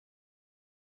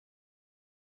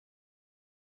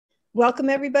Welcome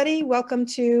everybody. Welcome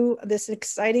to this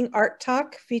exciting art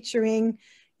talk featuring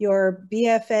your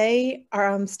BFA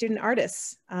student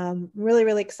artists.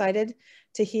 Really excited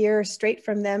to hear straight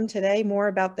from them today more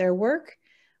about their work.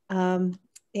 So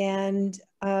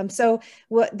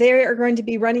they are going to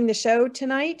be running the show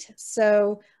tonight.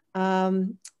 So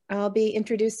I'll be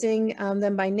introducing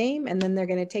them by name, and then they're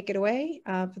going to take it away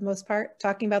for the most part,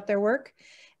 talking about their work.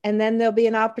 And then there'll be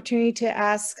an opportunity to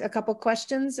ask a couple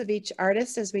questions of each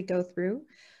artist as we go through.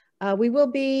 We will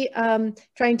be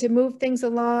trying to move things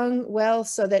along well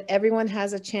so that everyone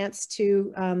has a chance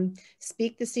to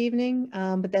speak this evening.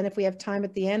 But then if we have time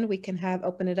at the end, we can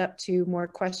open it up to more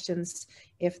questions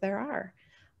if there are.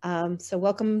 So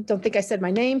welcome. Don't think I said my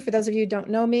name. For those of you who don't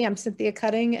know me, I'm Cynthia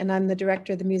Cutting, and I'm the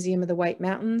director of the Museum of the White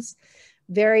Mountains.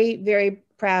 Very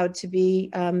proud to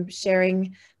be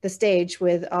sharing the stage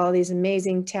with all these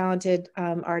amazing, talented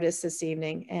artists this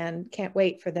evening, and can't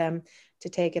wait for them to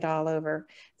take it all over.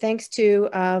 Thanks to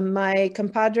my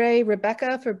compadre,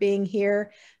 Rebecca, for being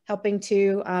here, helping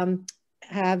to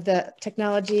have the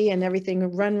technology and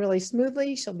everything run really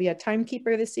smoothly. She'll be a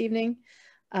timekeeper this evening.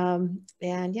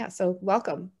 Yeah, so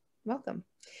welcome.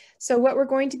 So what we're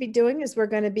going to be doing is we're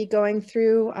going to be going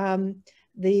through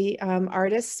the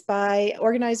artists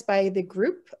organized by the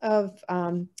group of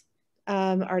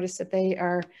artists that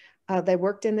they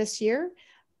worked in this year.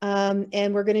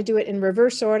 And we're going to do it in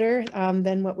reverse order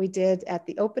than what we did at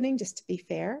the opening, just to be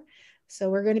fair. So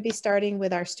we're going to be starting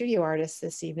with our studio artists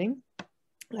this evening,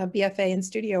 BFA in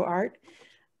studio art.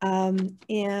 And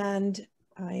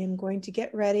I am going to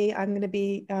get ready. I'm going to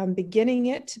be beginning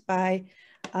it by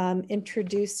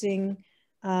introducing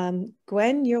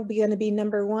Gwen. You'll be going to be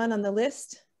number one on the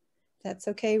list. That's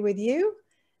okay with you.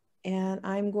 And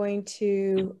I'm going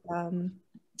to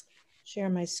share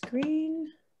my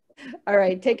screen. All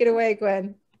right, take it away,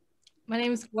 Gwen. My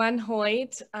name is Gwen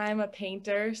Hoyt. I'm a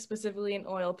painter, specifically an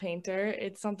oil painter.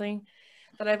 It's something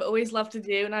that I've always loved to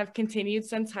do, and I've continued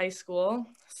since high school.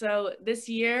 So this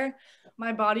year,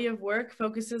 my body of work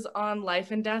focuses on life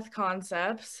and death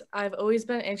concepts. I've always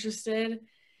been interested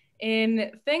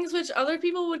in things which other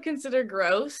people would consider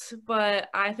gross, but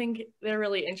I think they're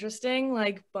really interesting,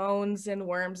 like bones and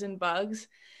worms and bugs.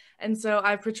 And so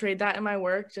I've portrayed that in my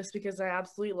work just because I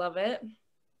absolutely love it.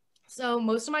 So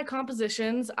most of my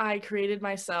compositions I created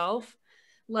myself,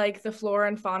 like the flora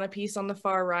and fauna piece on the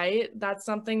far right. That's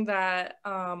something that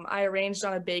I arranged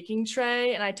on a baking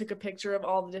tray, and I took a picture of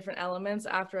all the different elements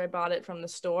after I bought it from the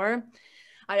store.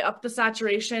 I upped the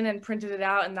saturation and printed it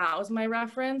out, and that was my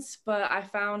reference, but I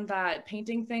found that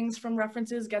painting things from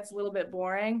references gets a little bit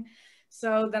boring.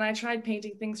 So then I tried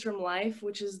painting things from life,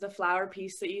 which is the flower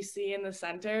piece that you see in the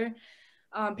center.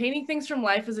 Painting things from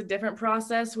life is a different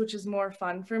process, which is more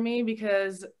fun for me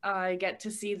because I get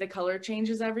to see the color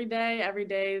changes every day. Every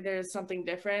day there's something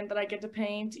different that I get to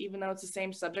paint, even though it's the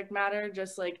same subject matter,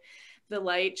 just like the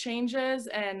light changes,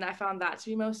 and I found that to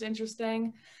be most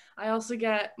interesting. I also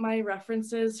get my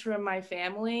references from my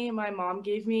family. My mom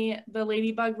gave me the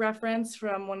ladybug reference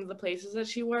from one of the places that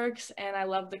she works, and I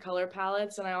love the color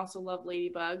palettes, and I also love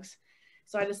ladybugs.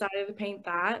 So I decided to paint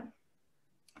that.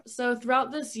 So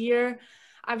throughout this year,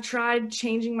 I've tried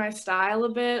changing my style a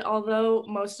bit. Although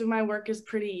most of my work is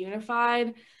pretty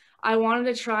unified, I wanted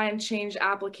to try and change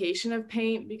application of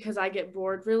paint because I get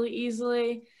bored really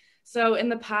easily. So in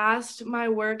the past, my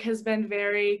work has been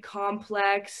very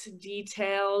complex,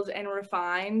 detailed, and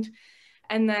refined.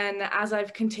 And then as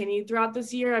I've continued throughout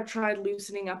this year, I've tried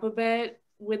loosening up a bit.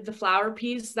 With the flower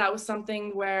piece, that was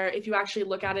something where if you actually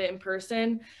look at it in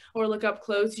person or look up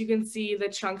close, you can see the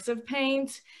chunks of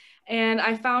paint. And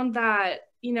I found that,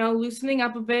 loosening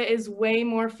up a bit is way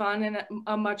more fun and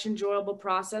a much enjoyable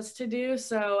process to do.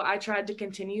 So I tried to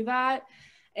continue that.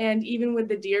 And even with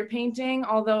the deer painting,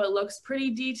 although it looks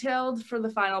pretty detailed for the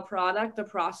final product, the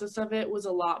process of it was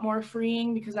a lot more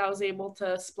freeing because I was able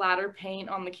to splatter paint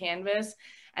on the canvas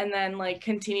and then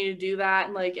continue to do that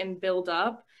and build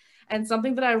up. And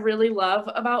something that I really love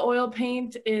about oil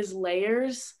paint is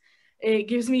layers. It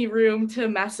gives me room to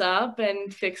mess up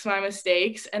and fix my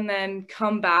mistakes and then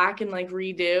come back and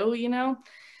redo.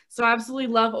 So I absolutely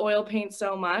love oil paint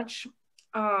so much.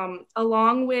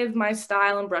 Along with my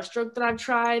style and brushstroke that I've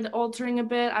tried altering a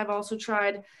bit, I've also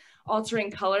tried altering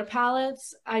color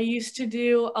palettes. I used to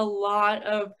do a lot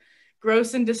of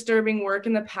gross and disturbing work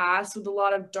in the past with a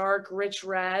lot of dark, rich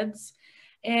reds.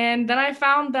 And then I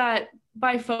found that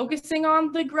by focusing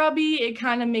on the grubby, it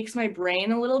kind of makes my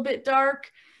brain a little bit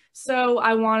dark. So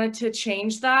I wanted to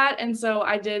change that. And so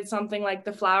I did something like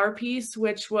the flower piece,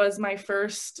 which was my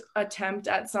first attempt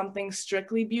at something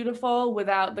strictly beautiful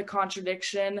without the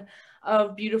contradiction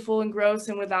of beautiful and gross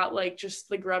and without like just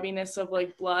the grubbiness of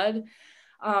like blood.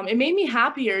 It made me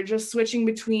happier just switching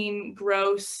between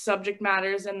gross subject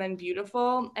matters and then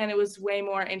beautiful. And it was way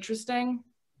more interesting,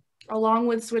 along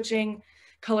with switching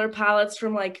color palettes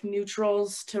from like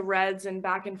neutrals to reds and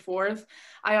back and forth.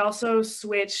 I also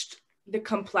switched the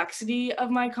complexity of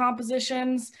my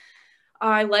compositions.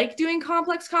 I like doing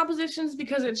complex compositions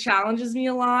because it challenges me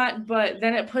a lot, but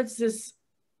then it puts this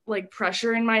like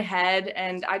pressure in my head,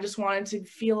 and I just wanted to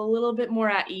feel a little bit more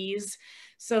at ease.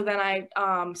 So then I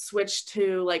switched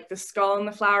to like the skull and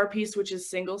the flower piece, which is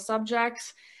single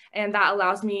subjects, and that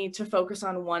allows me to focus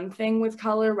on one thing with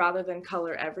color rather than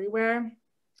color everywhere.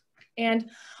 And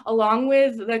along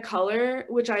with the color,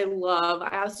 which I love, I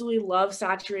absolutely love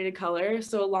saturated color.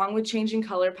 So along with changing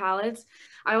color palettes,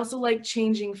 I also like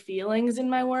changing feelings in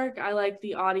my work. I like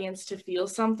the audience to feel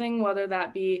something, whether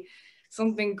that be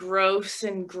something gross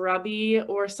and grubby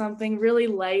or something really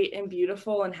light and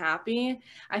beautiful and happy.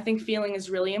 I think feeling is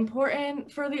really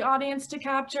important for the audience to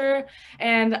capture.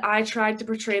 And I tried to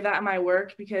portray that in my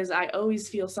work because I always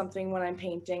feel something when I'm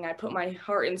painting. I put my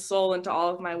heart and soul into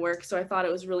all of my work. So I thought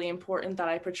it was really important that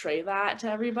I portray that to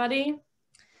everybody.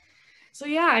 So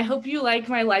yeah, I hope you like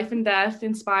my life and death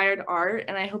inspired art,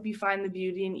 and I hope you find the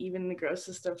beauty in even the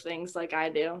grossest of things like I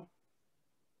do.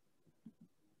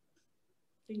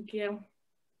 Thank you.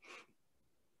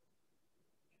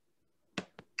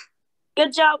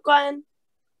 Good job, Gwen.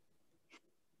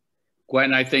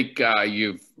 Gwen, I think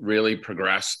you've really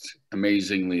progressed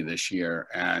amazingly this year,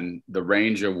 and the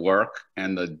range of work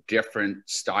and the different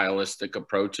stylistic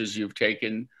approaches you've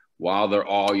taken, while they're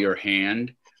all your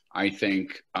hand, I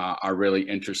think are really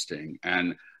interesting.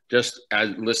 And just as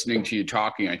listening to you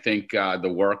talking, I think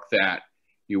the work that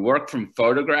you work from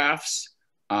photographs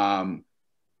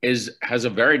has a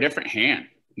very different hand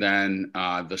than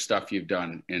the stuff you've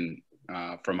done in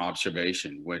from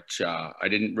observation, which I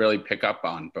didn't really pick up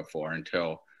on before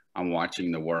until I'm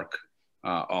watching the work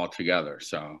all together.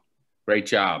 So great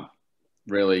job.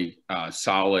 Really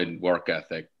solid work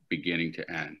ethic, beginning to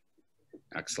end.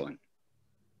 Excellent.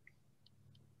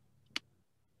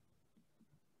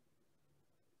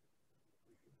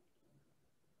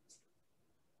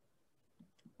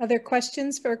 Other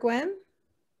questions for Gwen?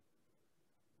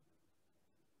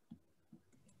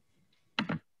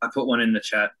 I put one in the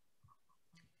chat.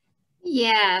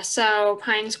 Yeah, so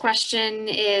Pine's question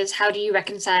is, how do you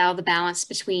reconcile the balance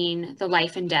between the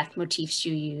life and death motifs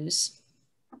you use?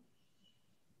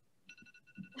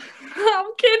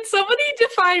 Can somebody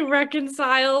define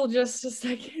reconcile just a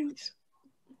second?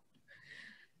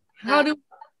 How do...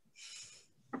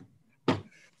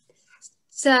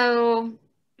 So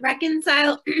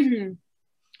reconcile,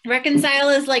 reconcile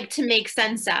is like to make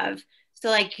sense of. So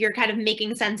like you're kind of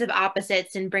making sense of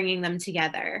opposites and bringing them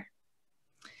together.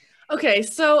 Okay,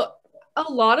 so a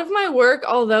lot of my work,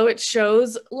 although it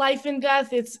shows life and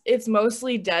death, it's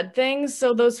mostly dead things.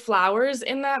 So those flowers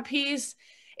in that piece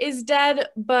is dead,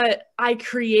 but I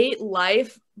create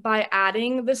life by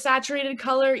adding the saturated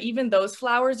color. Even those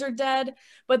flowers are dead,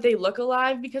 but they look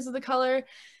alive because of the color.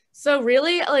 So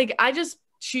really, like, I just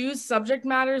choose subject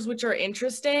matters which are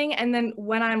interesting, and then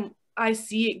when I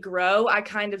see it grow, I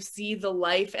kind of see the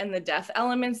life and the death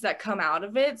elements that come out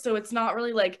of it. So it's not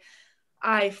really like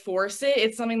I force it.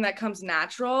 It's something that comes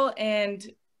natural. And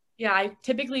yeah, I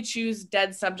typically choose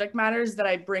dead subject matters that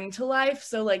I bring to life.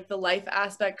 So like the life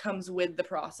aspect comes with the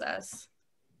process.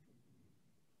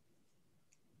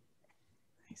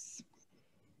 Nice.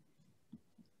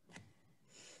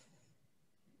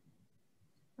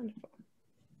 Wonderful.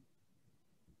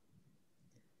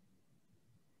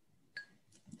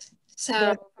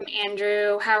 So from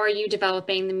Andrew, how are you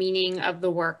developing the meaning of the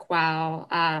work while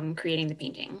creating the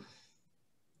painting?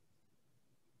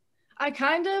 I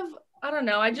don't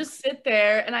know, I just sit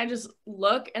there and I just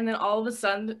look, and then all of a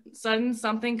sudden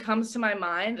something comes to my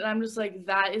mind, and I'm just like,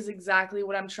 that is exactly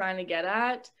what I'm trying to get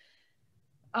at.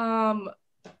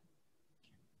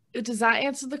 Does that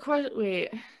answer the question?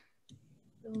 Wait.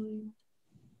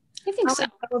 I think so.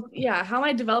 How am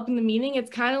I developing the meaning? It's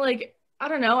kind of like, I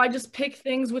don't know, I just pick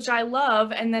things which I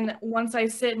love, and then once I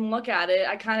sit and look at it,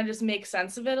 I kind of just make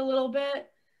sense of it a little bit.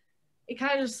 It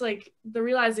kind of just like, the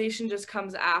realization just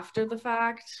comes after the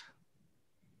fact.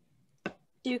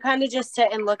 Do you kind of just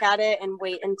sit and look at it and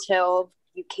wait until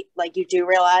you do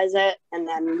realize it, and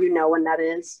then you know when that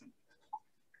is?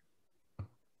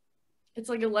 It's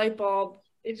like a light bulb.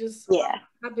 It just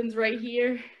happens right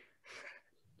here.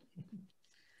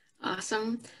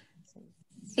 Awesome.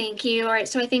 Thank you. All right,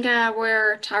 so I think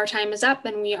our time is up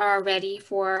and we are ready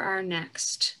for our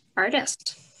next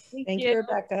artist. Thank you,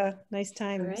 Rebecca. Nice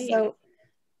time. Right. So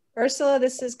Ursula,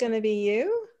 this is going to be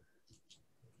you.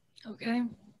 Okay.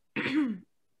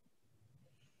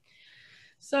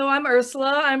 So I'm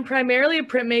Ursula. I'm primarily a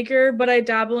printmaker, but I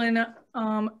dabble in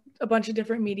a bunch of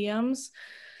different mediums.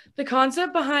 The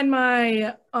concept behind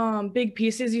my big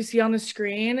pieces you see on the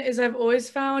screen is I've always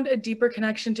found a deeper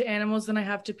connection to animals than I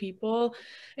have to people.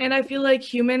 And I feel like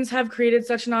humans have created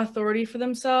such an authority for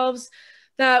themselves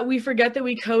that we forget that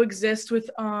we coexist with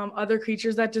other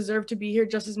creatures that deserve to be here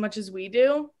just as much as we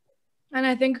do. And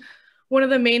I think one of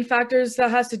the main factors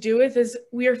that has to do with is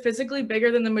we are physically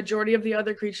bigger than the majority of the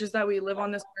other creatures that we live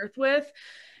on this earth with,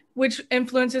 which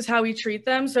influences how we treat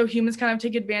them. So humans kind of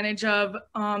take advantage of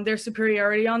their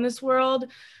superiority on this world,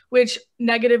 which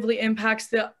negatively impacts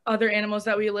the other animals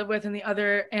that we live with and the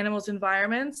other animals'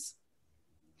 environments.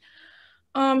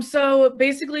 So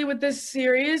basically with this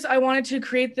series, I wanted to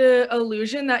create the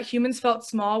illusion that humans felt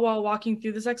small while walking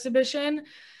through this exhibition.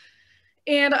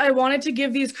 And I wanted to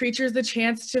give these creatures the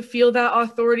chance to feel that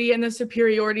authority and the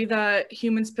superiority that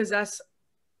humans possess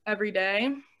every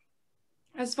day.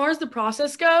 As far as the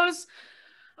process goes,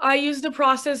 I used a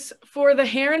process for the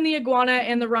heron, the iguana,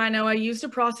 and the rhino. I used a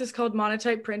process called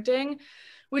monotype printing,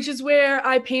 which is where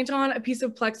I paint on a piece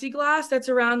of plexiglass that's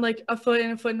around like a foot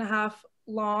and a foot and a half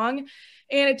long.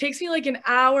 And it takes me like an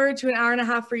hour to an hour and a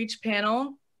half for each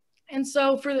panel. And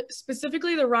so for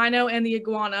specifically the rhino and the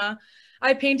iguana,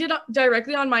 I painted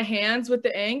directly on my hands with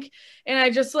the ink, and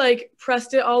I just like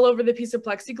pressed it all over the piece of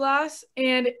plexiglass.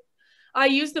 And I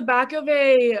used the back of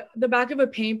a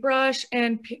paintbrush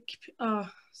and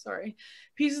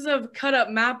pieces of cut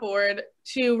up mat board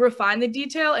to refine the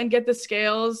detail and get the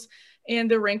scales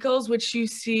and the wrinkles, which you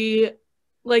see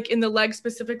like in the leg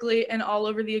specifically and all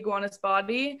over the iguana's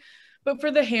body. But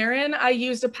for the heron, I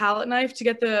used a palette knife to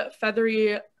get the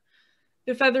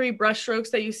feathery brush strokes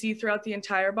that you see throughout the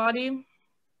entire body.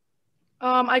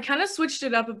 I kind of switched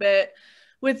it up a bit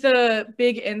with the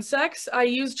big insects. I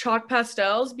used chalk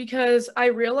pastels because I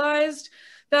realized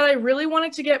that I really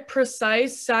wanted to get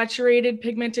precise, saturated,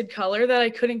 pigmented color that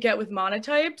I couldn't get with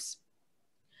monotypes.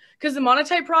 Because the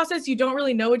monotype process, you don't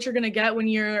really know what you're gonna get when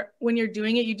you're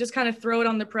doing it. You just kind of throw it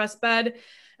on the press bed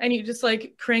and you just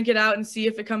like crank it out and see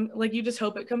if it comes, like you just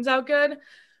hope it comes out good.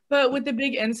 But with the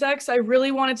big insects, I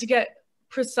really wanted to get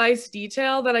precise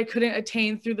detail that I couldn't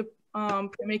attain through the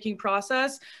printmaking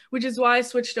process, which is why I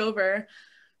switched over.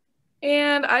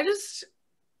 And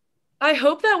I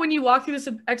hope that when you walk through this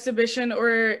exhibition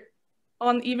or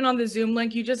even on the Zoom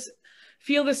link, you just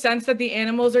feel the sense that the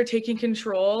animals are taking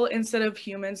control instead of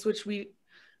humans, which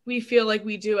we feel like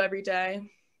we do every day.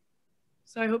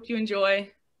 So I hope you enjoy.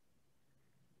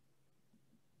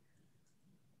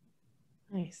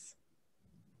 Nice.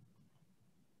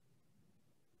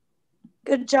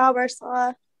 Good job,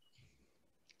 Ursula.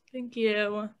 Thank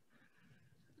you.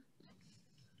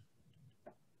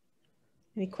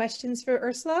 Any questions for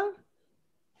Ursula?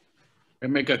 I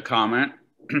make a comment.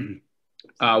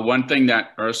 One thing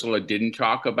that Ursula didn't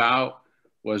talk about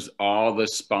was all the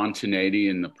spontaneity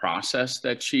in the process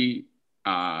that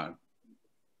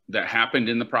that happened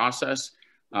in the process.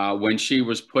 When she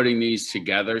was putting these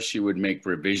together, she would make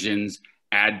revisions,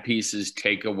 add pieces,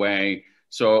 take away.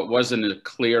 So it wasn't a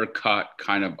clear cut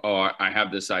kind of, oh, I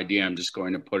have this idea, I'm just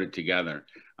going to put it together.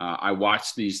 I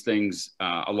watched these things,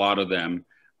 a lot of them,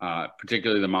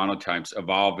 particularly the monotypes,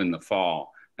 evolve in the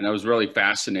fall. And it was really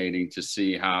fascinating to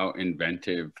see how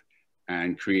inventive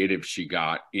and creative she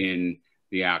got in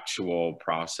the actual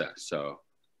process. So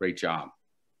great job.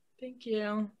 Thank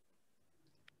you.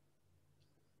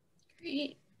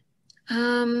 Great.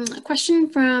 A question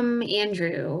from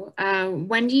Andrew.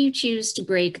 When do you choose to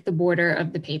break the border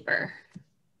of the paper?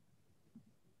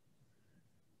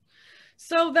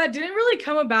 So that didn't really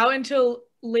come about until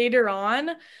later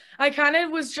on. I kind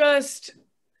of was just,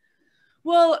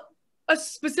 well,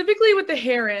 specifically with the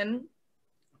heron,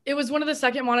 it was one of the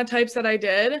second monotypes that I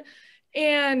did.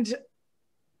 And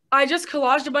I just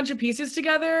collaged a bunch of pieces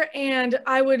together, and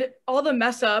all the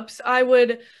mess ups, I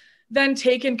would then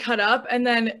take and cut up and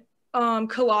then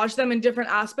collage them in different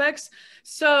aspects.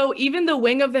 So even the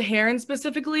wing of the heron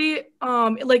specifically,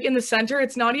 like in the center,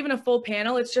 it's not even a full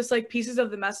panel. It's just like pieces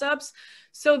of the mess ups.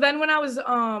 So then when I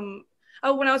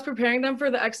was preparing them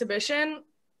for the exhibition,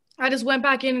 I just went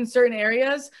back in certain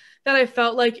areas that I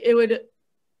felt like it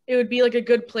would be like a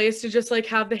good place to just like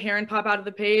have the heron pop out of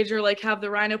the page or like have the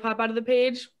rhino pop out of the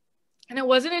page. And it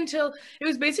wasn't until, it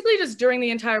was basically just during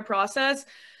the entire process.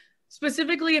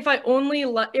 specifically if I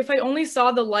only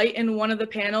saw the light in one of the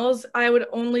panels, I would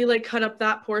only like cut up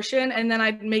that portion and then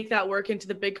I'd make that work into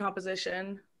the big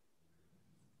composition.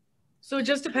 So it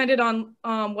just depended on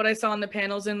what I saw in the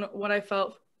panels and what I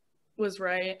felt was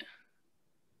right.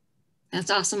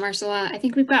 That's awesome, Ursula. I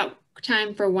think we've got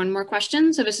time for one more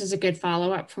question. So this is a good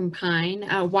follow-up from Pine.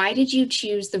 Why did you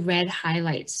choose the red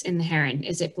highlights in the heron?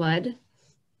 Is it blood?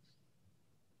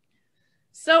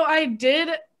 So I did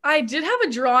have a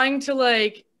drawing to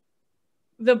like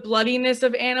the bloodiness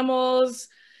of animals,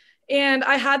 and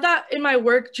I had that in my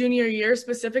work junior year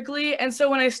specifically. And so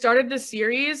when I started this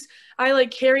series, I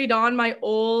like carried on my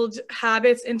old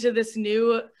habits into this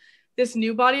new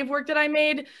body of work that I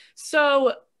made.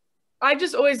 So I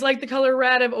just always liked the color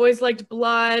red. I've always liked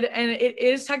blood, and it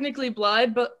is technically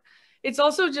blood, but it's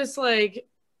also just like,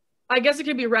 I guess it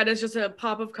could be red as just a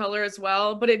pop of color as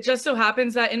well. But it just so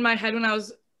happens that in my head when I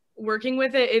was working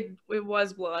with it, it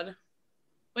was blood,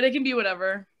 but it can be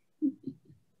whatever.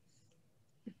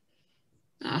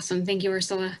 Awesome. Thank you,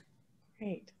 Ursula.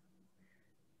 Great.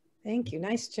 Thank you.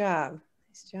 Nice job.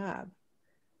 Nice job.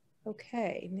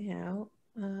 Okay, now,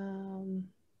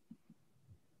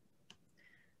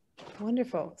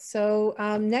 wonderful. So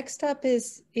next up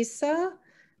is Issa,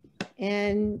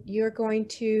 and you're going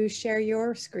to share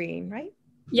your screen, right?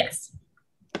 Yes.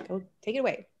 Go take it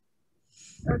away.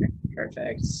 Okay,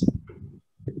 perfect.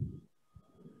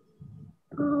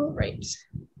 All right.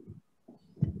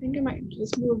 I think I might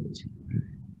just moved.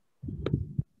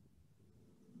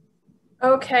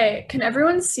 Okay, can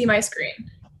everyone see my screen?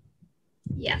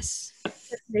 Yes.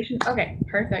 Okay,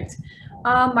 perfect.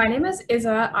 My name is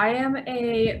Iza. I am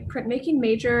a printmaking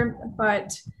major,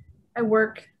 but I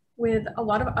work with a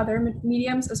lot of other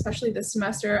mediums, especially this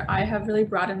semester. I have really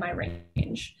broadened my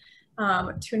range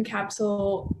to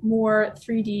encapsulate more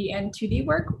 3D and 2D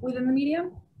work within the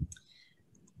medium.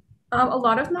 A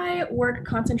lot of my work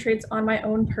concentrates on my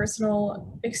own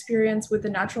personal experience with the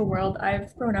natural world.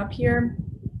 I've grown up here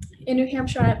in New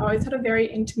Hampshire. I've always had a very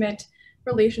intimate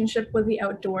relationship with the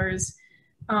outdoors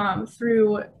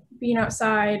through being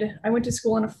outside. I went to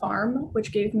school on a farm,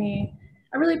 which gave me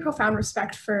a really profound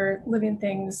respect for living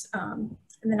things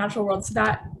in the natural world. So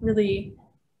that really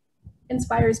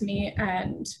inspires me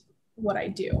and what I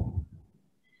do.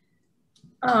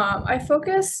 I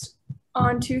focused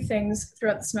on two things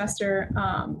throughout the semester.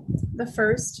 The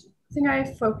first thing I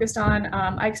focused on,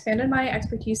 I expanded my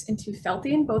expertise into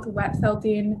felting, both wet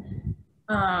felting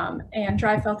and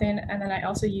dry felting, and then I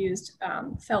also used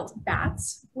felt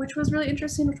bats, which was really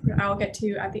interesting, which I'll get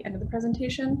to at the end of the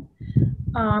presentation.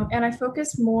 And I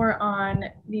focused more on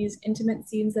these intimate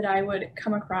scenes that I would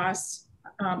come across.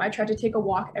 I tried to take a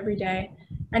walk every day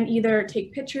and either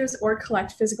take pictures or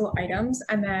collect physical items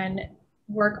and then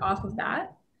work off of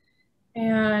that.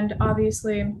 And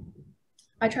obviously,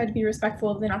 I tried to be respectful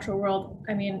of the natural world.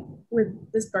 I mean,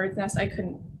 with this bird's nest, I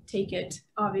couldn't take it,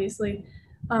 obviously.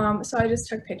 So I just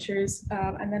took pictures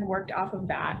and then worked off of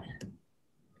that.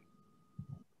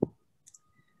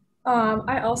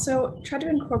 I also tried to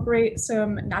incorporate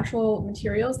some natural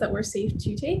materials that were safe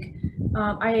to take.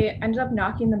 I ended up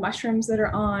knocking the mushrooms that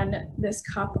are on this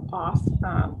cup off,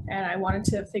 and I wanted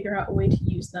to figure out a way to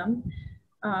use them.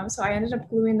 So I ended up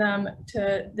gluing them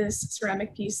to this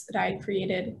ceramic piece that I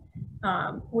created,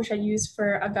 which I used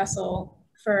for a vessel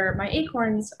for my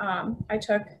acorns. I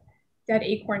took dead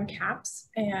acorn caps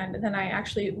and then I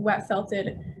actually wet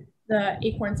felted the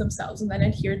acorns themselves and then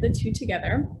adhered the two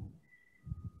together.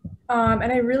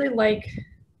 And I really like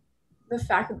the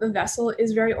fact that the vessel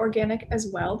is very organic as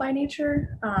well by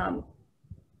nature.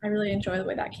 I really enjoy the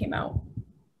way that came out.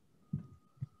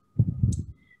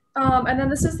 And then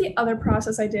this is the other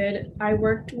process I did. I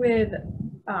worked with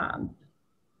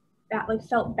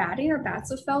felt batting or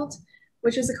bats of felt,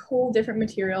 which is a whole different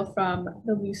material from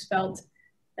the loose felt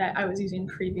that I was using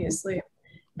previously.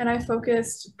 And I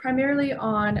focused primarily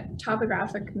on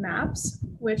topographic maps,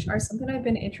 which are something I've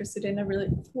been interested in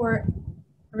for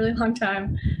a really long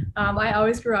time. I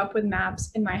always grew up with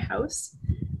maps in my house.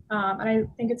 And I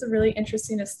think it's a really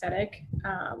interesting aesthetic,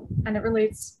 and it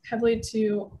relates heavily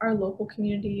to our local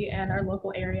community and our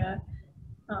local area.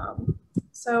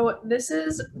 So this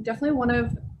is definitely one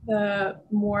of the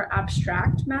more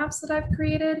abstract maps that I've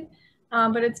created,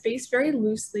 but it's based very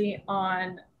loosely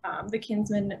on the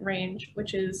Kinsman Range,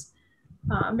 which is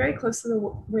very close to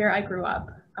where I grew up,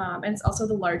 and it's also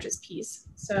the largest piece.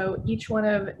 So each one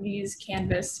of these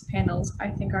canvas panels, I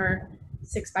think, are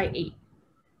 6 by 8.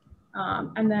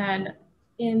 And then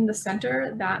in the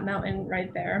center, that mountain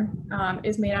right there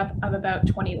is made up of about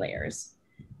 20 layers,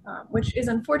 which is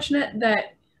unfortunate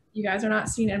that you guys are not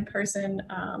seen in person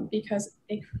because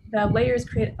the layers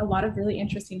create a lot of really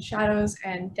interesting shadows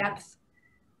and depth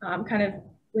kind of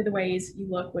with the ways you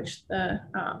look, which the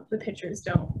pictures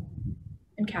don't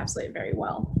encapsulate very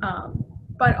well.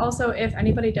 But also, if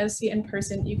anybody does see it in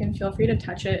person, you can feel free to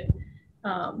touch it.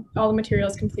 All the material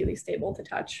is completely stable to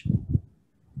touch.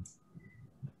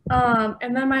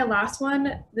 And then my last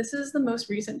one, this is the most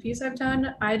recent piece I've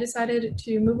done. I decided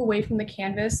to move away from the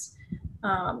canvas.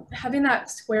 Having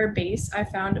that square base I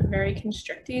found very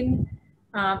constricting,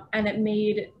 and it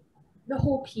made the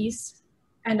whole piece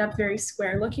end up very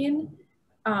square looking,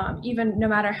 even no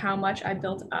matter how much I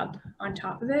built up on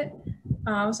top of it.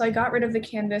 So I got rid of the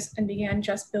canvas and began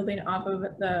just building off of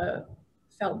the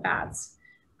felt bats.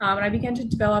 And I began to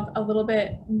develop a little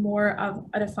bit more of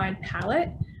a defined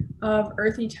palette of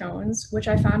earthy tones, which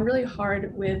I found really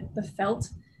hard with the felt.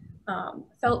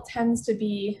 Felt tends to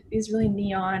be these really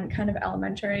neon kind of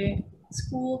elementary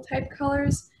school type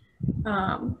colors.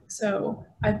 So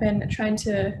I've been trying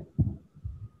to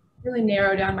really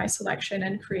narrow down my selection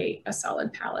and create a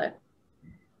solid palette.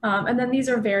 And then these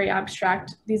are very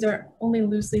abstract. These are only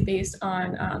loosely based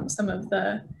on some of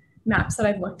the maps that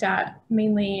I've looked at,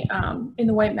 mainly in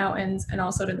the White Mountains and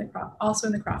also in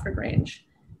the Crawford Range.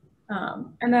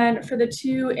 And then for the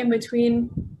two in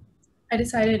between, I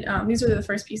decided, these are the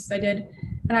first pieces I did,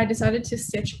 and I decided to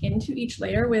stitch into each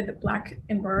layer with black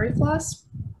embroidery floss.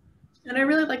 And I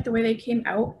really liked the way they came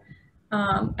out.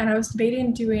 And I was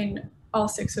debating doing all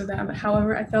 6 of them.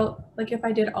 However, I felt like if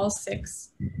I did all 6,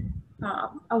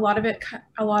 a lot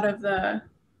of the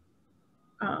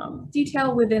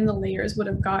detail within the layers would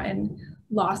have gotten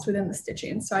lost within the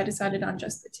stitching. So I decided on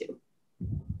just the 2.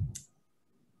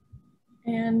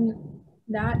 And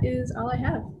that is all I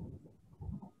have.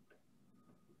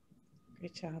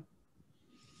 Great job.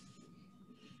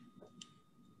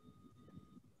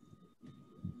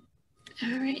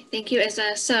 All right, thank you,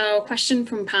 Izza. So question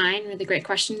from Pine, really great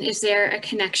question. Is there a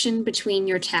connection between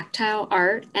your tactile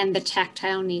art and the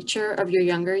tactile nature of your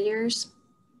younger years?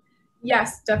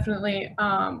 Yes, definitely.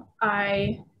 I'm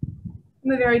a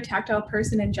very tactile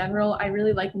person in general. I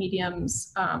really like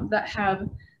mediums that have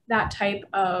that type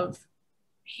of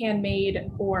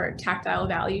handmade or tactile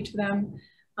value to them.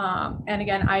 And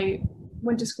again, I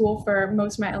went to school for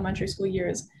most of my elementary school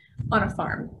years on a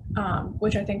farm,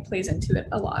 which I think plays into it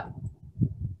a lot.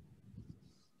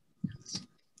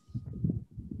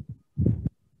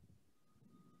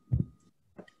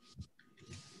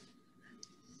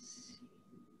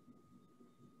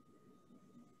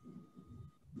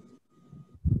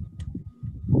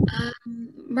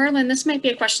 Merlin, this might be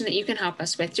a question that you can help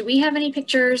us with. Do we have any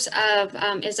pictures of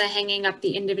Izza hanging up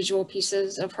the individual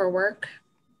pieces of her work?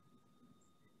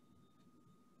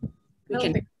 We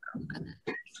can look on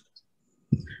that.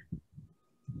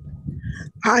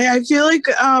 Hi, I feel like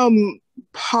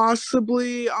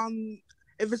possibly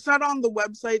if it's not on the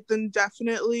website, then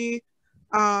definitely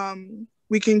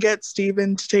we can get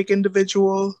Steven to take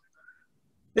individual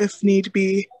if need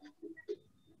be.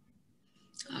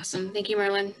 Awesome, thank you,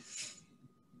 Merlin.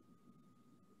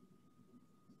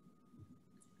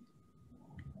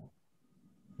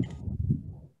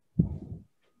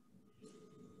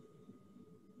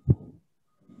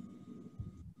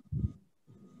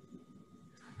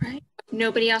 Right.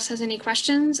 Nobody else has any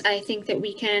questions. I think that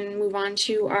we can move on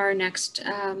to our next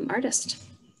artist.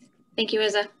 Thank you,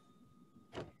 Izza.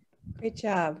 Great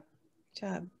job. Good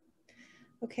job.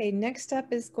 Okay, next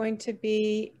up is going to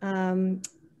be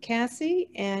Cassie.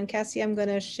 And Cassie, I'm going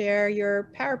to share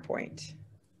your PowerPoint.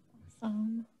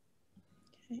 Awesome.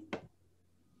 Okay.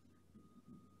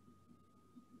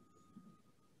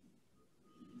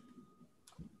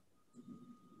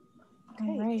 Okay,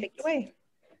 All right. take it away.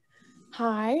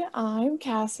 Hi, I'm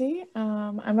Cassie.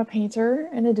 I'm a painter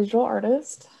and a digital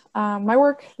artist. My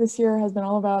work this year has been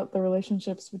all about the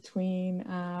relationships between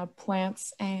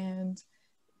plants and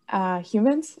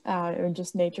humans, or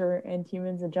just nature and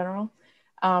humans in general.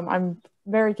 I'm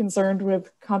very concerned with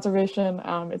conservation.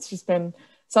 It's just been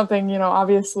something, you know,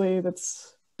 obviously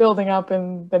that's building up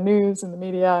in the news and the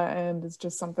media, and it's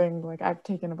just something like I've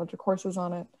taken a bunch of courses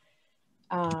on it.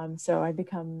 So I've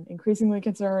become increasingly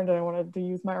concerned, and I wanted to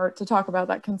use my art to talk about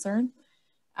that concern.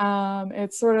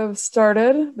 It sort of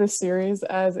started this series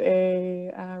as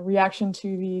a reaction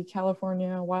to the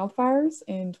California wildfires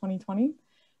in 2020.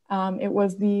 It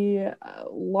was the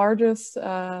largest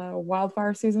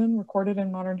wildfire season recorded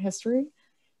in modern history.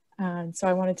 And so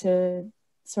I wanted to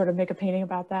sort of make a painting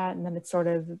about that, and then it sort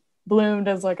of bloomed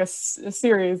as like a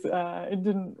series. It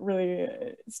didn't really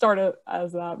start it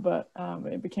as that, but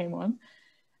it became one.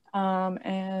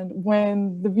 And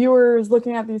when the viewer is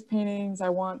looking at these paintings, I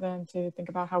want them to think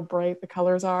about how bright the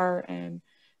colors are and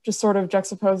just sort of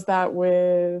juxtapose that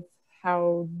with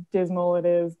how dismal it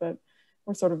is that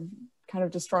we're sort of kind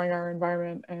of destroying our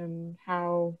environment and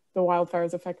how the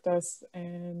wildfires affect us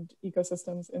and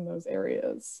ecosystems in those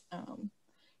areas.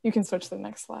 You can switch to the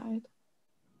next slide.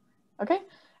 Okay.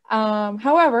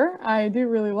 However, I do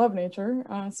really love nature,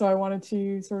 so I wanted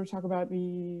to sort of talk about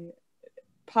the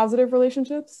positive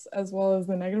relationships as well as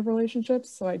the negative relationships.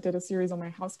 So I did a series on my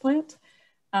houseplant,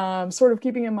 sort of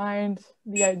keeping in mind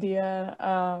the idea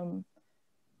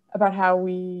about how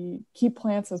we keep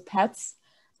plants as pets.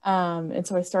 And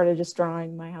so I started just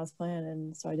drawing my houseplant,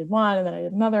 and so I did one, and then I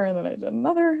did another, and then I did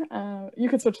another. You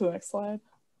could switch to the next slide.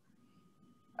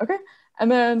 Okay,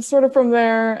 and then sort of from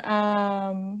there,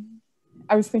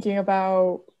 I was thinking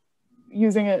about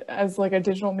using it as like a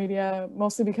digital media,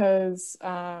 mostly because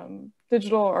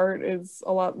digital art is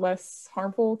a lot less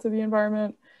harmful to the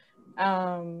environment.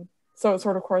 So it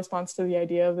sort of corresponds to the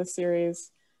idea of this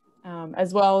series,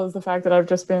 as well as the fact that I've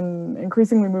just been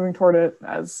increasingly moving toward it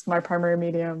as my primary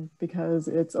medium because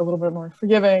it's a little bit more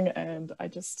forgiving, and I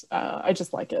just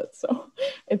like it. So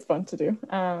it's fun to do.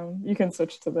 You can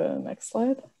switch to the next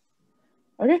slide.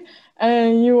 Okay,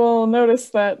 and you will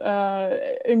notice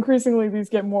that increasingly these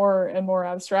get more and more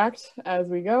abstract as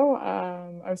we go.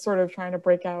 I was sort of trying to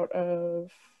break out of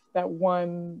that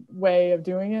one way of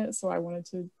doing it, so I wanted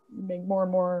to make more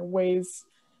and more ways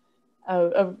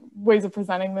of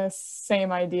presenting this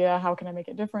same idea. How can I make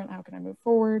it different? How can I move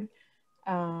forward?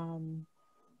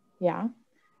 Yeah,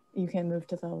 you can move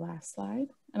to the last slide.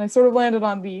 And I sort of landed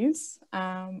on these.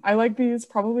 I like these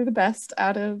probably the best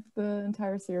out of the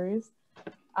entire series.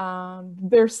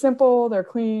 They're simple, they're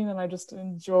clean, and I just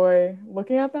enjoy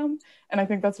looking at them. And I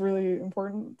think that's really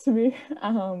important to me.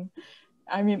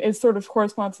 I mean, it sort of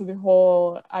corresponds to the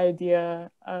whole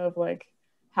idea of like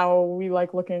how we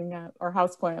like looking at our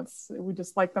houseplants. We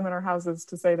just like them in our houses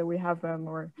to say that we have them,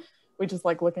 or we just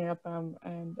like looking at them.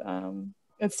 And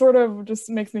it sort of just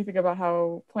makes me think about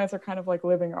how plants are kind of like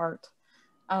living art.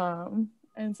 And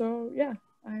so, yeah,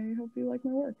 I hope you like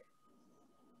my work.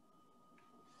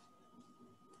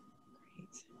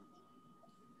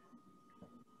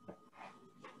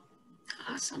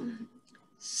 Awesome.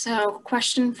 So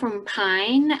question from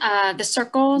Pine. The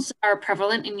circles are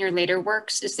prevalent in your later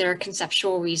works. Is there a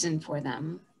conceptual reason for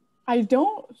them? I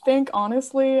don't think,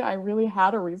 honestly, I really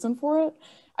had a reason for it.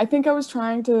 I think I was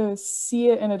trying to see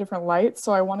it in a different light.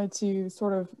 So I wanted to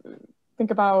sort of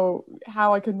think about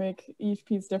how I could make each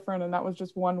piece different. And that was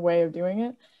just one way of doing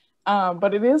it.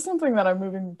 But it is something that I'm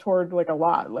moving toward like a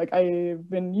lot. Like I've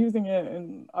been using it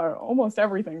in almost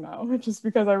everything now, just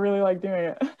because I really like doing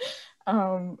it.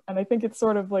 And I think it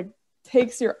sort of like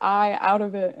takes your eye out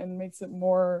of it and makes it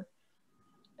more,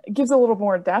 it gives a little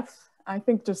more depth. I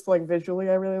think just like visually,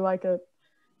 I really like it.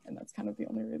 And that's kind of the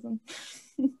only reason.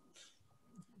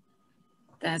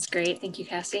 That's great. Thank you,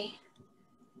 Cassie.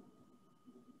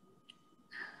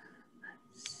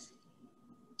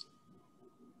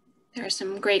 There are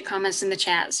some great comments in the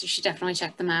chat, so you should definitely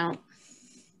check them out.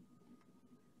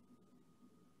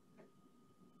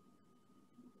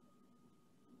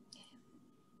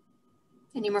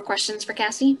 Any more questions for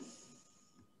Cassie?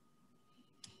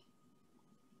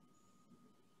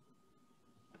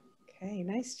 Okay,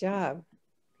 nice job.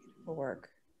 Beautiful work.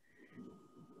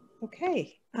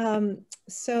 Okay,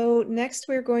 so next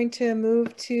we're going to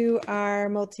move to our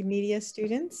multimedia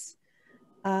students.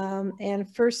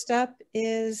 And first up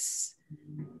is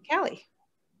Callie.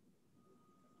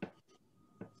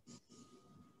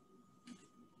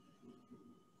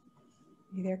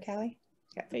 You there, Callie?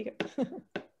 Yeah, there you go.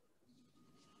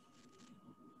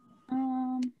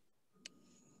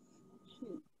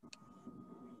 Shoot.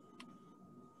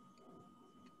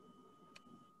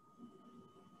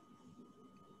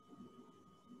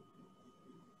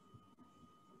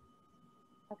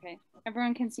 Okay,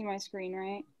 everyone can see my screen,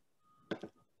 right?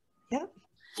 Yep.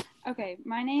 Okay,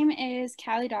 my name is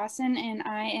Callie Dawson, and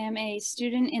I am a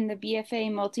student in the BFA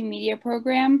multimedia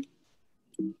program.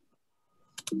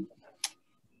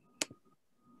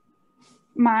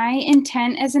 My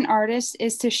intent as an artist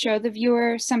is to show the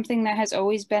viewer something that has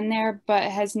always been there, but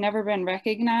has never been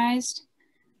recognized.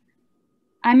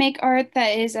 I make art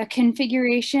that is a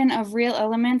configuration of real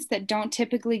elements that don't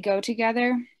typically go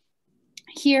together.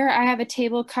 Here I have a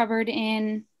table covered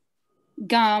in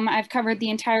gum. I've covered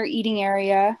the entire eating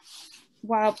area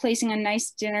while placing a nice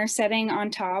dinner setting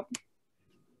on top.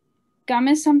 Gum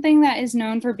is something that is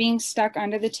known for being stuck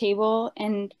under the table,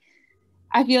 and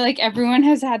I feel like everyone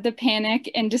has had the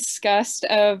panic and disgust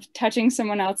of touching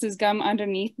someone else's gum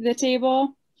underneath the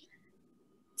table.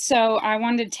 So I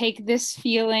wanted to take this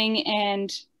feeling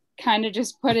and kind of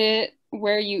just put it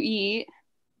where you eat,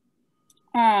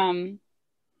 and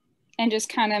just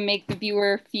kind of make the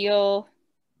viewer feel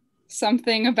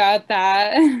something about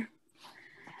that.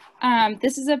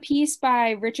 This is a piece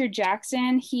by Richard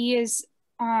Jackson. He is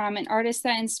an artist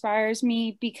that inspires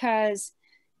me because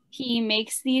he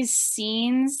makes these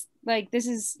scenes, like this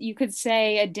is, you could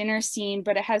say, a dinner scene,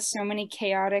 but it has so many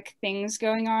chaotic things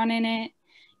going on in it.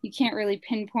 You can't really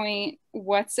pinpoint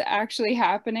what's actually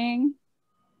happening.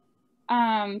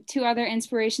 Two other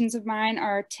inspirations of mine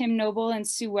are Tim Noble and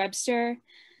Sue Webster.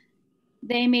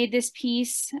 They made this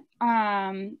piece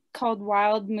called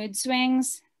Wild Mood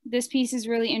Swings. This piece is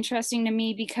really interesting to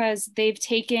me because they've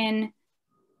taken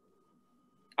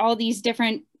all these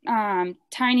different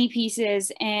tiny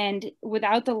pieces, and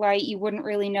without the light, you wouldn't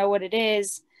really know what it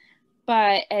is.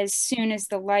 But as soon as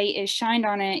the light is shined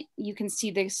on it, you can see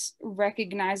this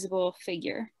recognizable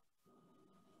figure.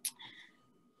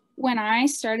 When I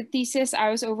started thesis, I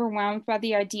was overwhelmed by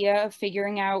the idea of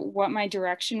figuring out what my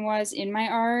direction was in my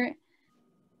art.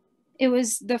 It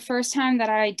was the first time that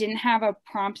I didn't have a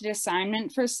prompted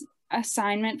assignment for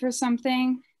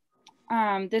something.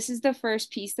 This is the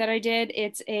first piece that I did.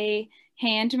 It's a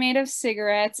hand made of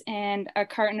cigarettes and a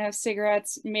carton of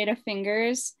cigarettes made of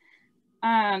fingers.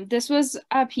 This was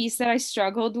a piece that I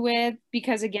struggled with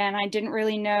because, again, I didn't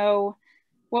really know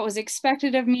what was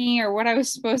expected of me or what I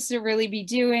was supposed to really be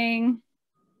doing.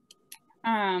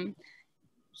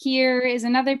 Here is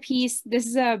another piece. This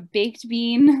is a baked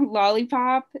bean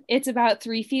lollipop. It's about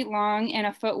 3 feet long and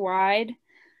a foot wide.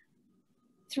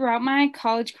 Throughout my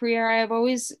college career, I have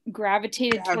always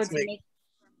gravitated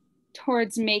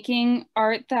towards making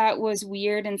art that was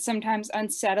weird and sometimes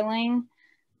unsettling,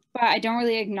 but I don't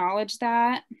really acknowledge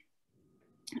that.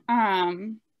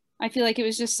 I feel like it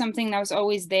was just something that was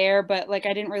always there, but like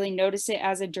I didn't really notice it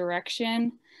as a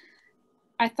direction.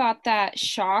 I thought that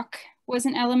shock was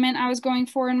an element I was going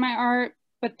for in my art,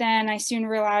 but then I soon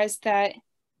realized that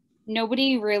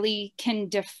nobody really can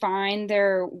define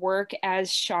their work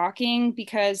as shocking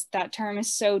because that term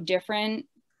is so different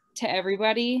to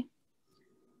everybody.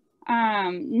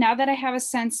 Now that I have a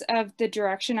sense of the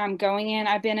direction I'm going in,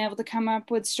 I've been able to come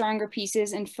up with stronger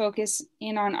pieces and focus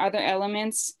in on other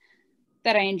elements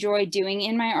that I enjoy doing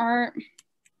in my art.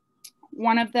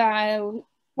 One of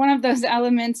those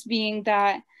elements being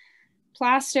that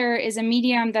plaster is a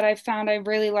medium that I've found I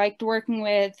really liked working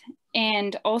with,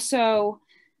 and also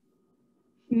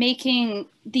making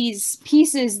these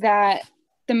pieces that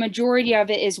the majority of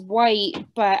it is white,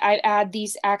 but I add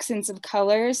these accents of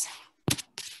colors.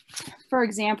 For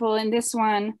example, in this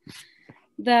one,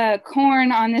 the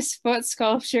corn on this foot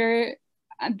sculpture,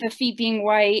 the feet being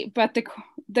white, but the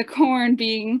corn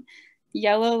being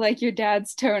yellow like your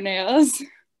dad's toenails.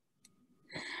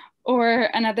 Or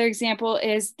another example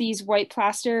is these white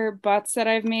plaster butts that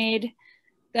I've made,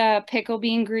 the pickle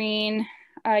being green,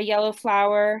 a yellow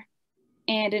flower,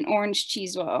 and an orange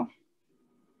cheese wheel.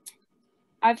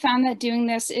 I've found that doing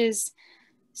this is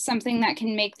something that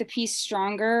can make the piece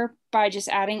stronger by just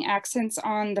adding accents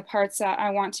on the parts that I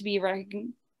want to be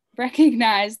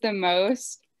recognized the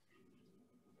most.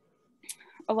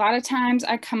 A lot of times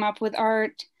I come up with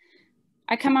art,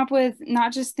 I come up with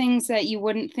not just things that you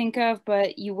wouldn't think of,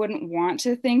 but you wouldn't want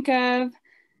to think of,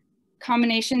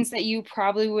 combinations that you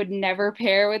probably would never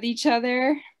pair with each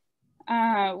other.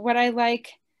 What I'd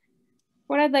like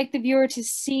the viewer to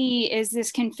see is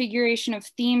this configuration of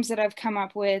themes that I've come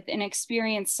up with and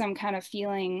experience some kind of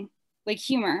feeling like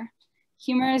humor.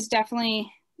 Humor is definitely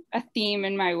a theme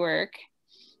in my work.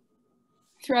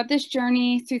 Throughout this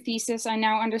journey through thesis, I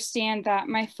now understand that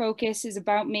my focus is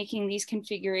about making these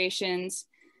configurations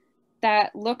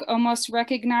that look almost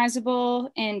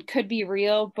recognizable and could be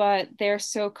real, but they're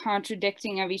so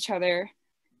contradicting of each other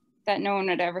that no one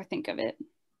would ever think of it.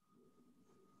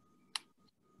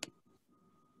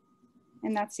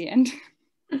 And that's the end.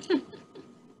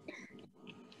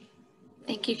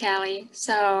 Thank you, Callie.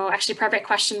 So actually, perfect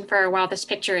question for while this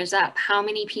picture is up. How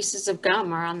many pieces of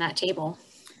gum are on that table?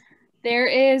 There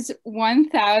is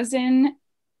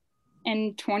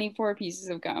 1,024 pieces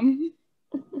of gum.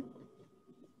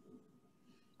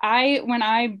 When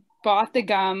I bought the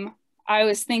gum, I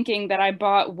was thinking that I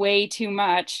bought way too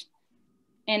much,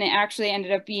 and it actually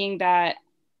ended up being that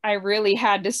I really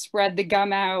had to spread the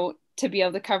gum out to be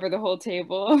able to cover the whole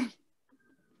table.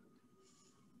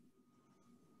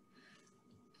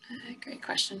 Great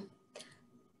question.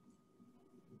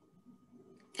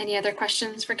 Any other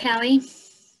questions for Callie?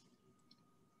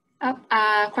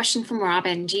 Question from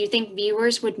Robin. Do you think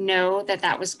viewers would know that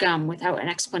that was gum without an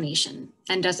explanation?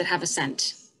 And does it have a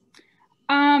scent?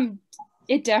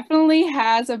 It definitely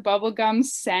has a bubblegum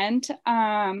scent.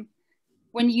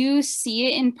 When you see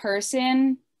it in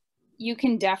person, you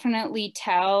can definitely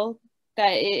tell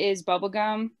that it is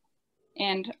bubblegum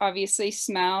and obviously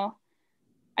smell.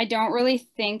 I don't really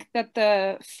think that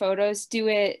the photos do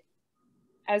it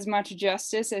as much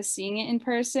justice as seeing it in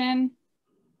person,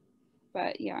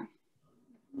 but yeah.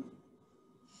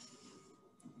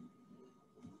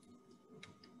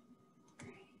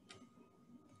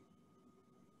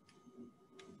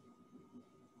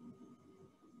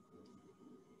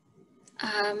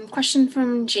 Question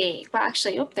from Jake. Well,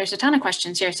 actually, oh, there's a ton of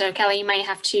questions here. So Kelly, you might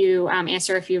have to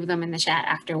answer a few of them in the chat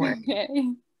afterward. Okay.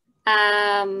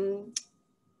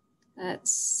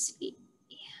 Let's see.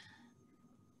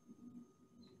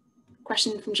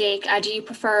 Question from Jake. Do you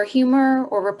prefer humor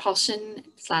or repulsion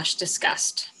 /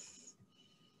 disgust?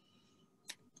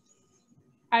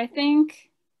 I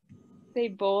think they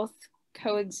both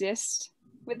coexist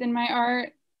within my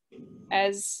art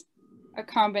as a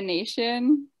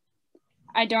combination.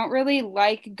 I don't really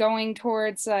like going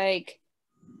towards like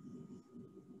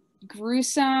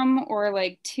gruesome or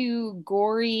like too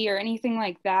gory or anything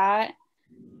like that.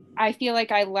 I feel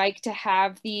like I like to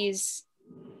have these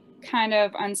kind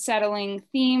of unsettling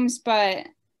themes, but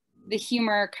the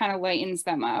humor kind of lightens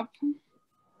them up.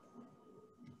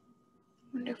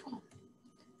 Wonderful.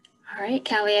 All right,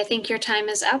 Kelly, I think your time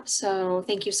is up. So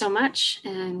thank you so much.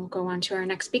 And we'll go on to our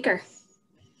next speaker.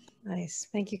 Nice.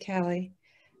 Thank you, Callie.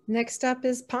 Next up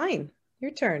is Pine.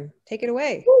 Your turn. Take it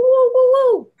away. Woo, woo, woo,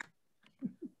 woo.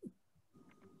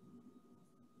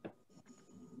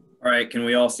 All right, can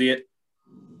we all see it?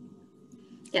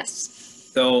 Yes.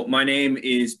 So my name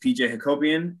is PJ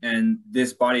Hakopian, and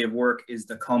this body of work is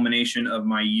the culmination of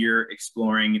my year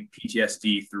exploring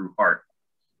PTSD through art.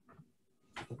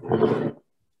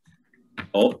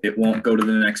 Oh, it won't go to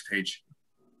the next page.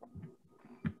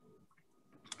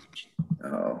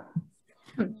 Oh,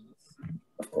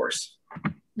 of course.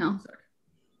 No.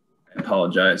 I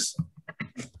apologize.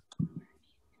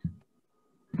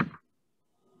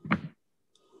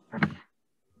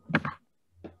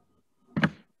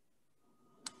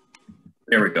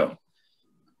 There we go.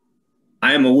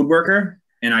 I am a woodworker,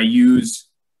 and I use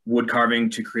wood carving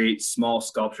to create small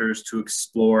sculptures to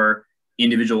explore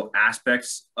individual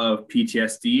aspects of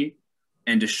PTSD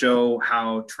and to show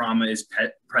how trauma is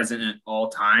present at all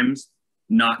times,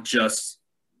 not just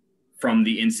from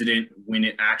the incident when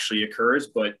it actually occurs,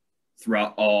 but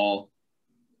throughout all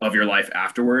of your life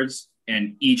afterwards.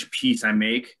 And each piece I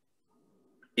make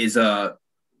is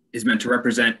meant to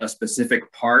represent a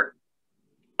specific part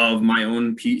of my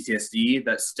own PTSD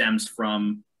that stems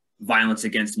from violence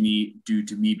against me due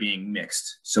to me being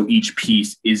mixed. So each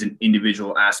piece is an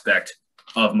individual aspect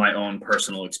of my own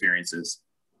personal experiences.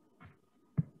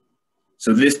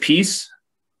 So this piece,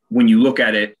 when you look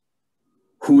at it,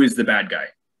 who is the bad guy?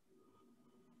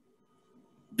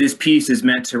 This piece is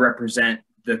meant to represent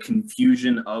the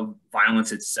confusion of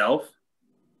violence itself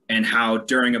and how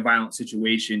during a violent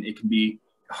situation, it can be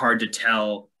hard to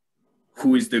tell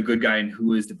who is the good guy and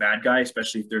who is the bad guy,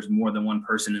 especially if there's more than one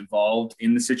person involved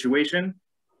in the situation.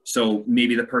 So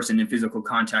maybe the person in physical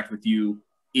contact with you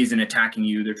isn't attacking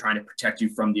you. They're trying to protect you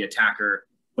from the attacker.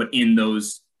 But in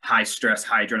those high stress,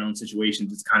 high adrenaline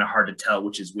situations, it's kind of hard to tell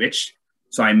which is which.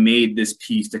 So I made this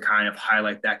piece to kind of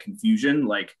highlight that confusion.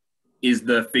 Like, is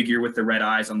the figure with the red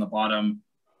eyes on the bottom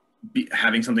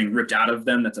having something ripped out of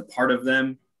them that's a part of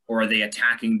them? Or are they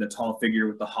attacking the tall figure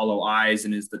with the hollow eyes,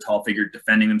 and is the tall figure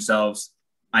defending themselves?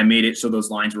 I made it so those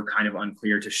lines were kind of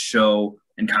unclear to show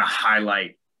and kind of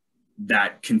highlight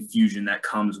that confusion that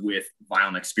comes with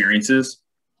violent experiences.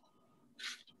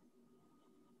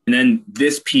 And then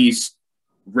this piece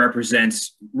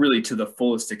represents really to the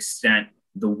fullest extent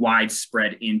the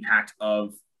widespread impact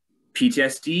of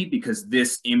PTSD, because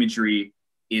this imagery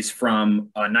is from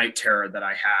a night terror that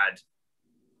I had,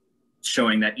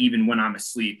 showing that even when I'm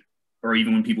asleep, or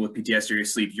even when people with PTSD are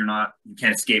asleep, you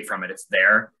can't escape from it. It's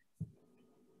there.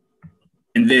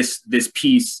 And this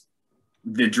piece,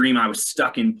 the dream, I was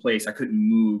stuck in place. I couldn't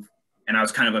move. And I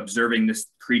was kind of observing this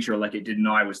creature like it didn't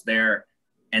know I was there.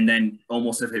 And then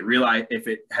almost if it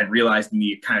had realized me,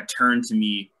 it kind of turned to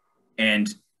me,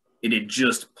 and it had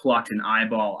just plucked an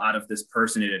eyeball out of this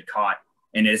person it had caught.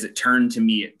 And as it turned to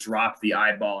me, it dropped the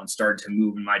eyeball and started to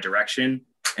move in my direction.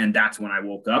 And that's when I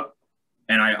woke up.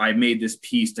 And I made this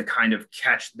piece to kind of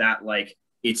catch that, like,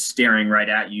 it's staring right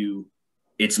at you,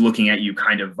 it's looking at you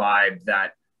kind of vibe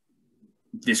that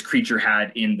this creature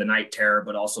had in the night terror,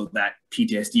 but also that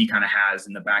PTSD kind of has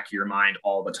in the back of your mind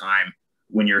all the time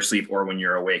when you're asleep or when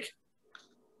you're awake.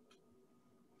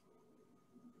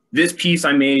 This piece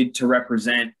I made to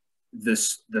represent the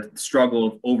struggle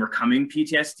of overcoming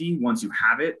PTSD once you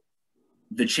have it.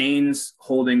 The chains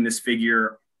holding this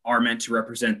figure are meant to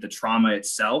represent the trauma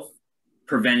itself,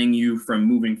 preventing you from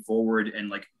moving forward and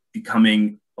like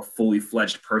becoming a fully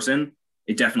fledged person.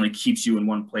 It definitely keeps you in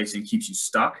one place and keeps you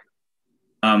stuck.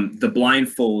 The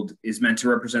blindfold is meant to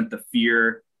represent the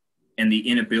fear and the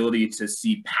inability to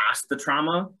see past the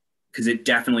trauma, because it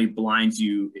definitely blinds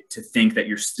you to think that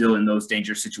you're still in those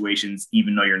dangerous situations,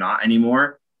 even though you're not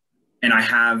anymore. And I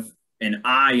have an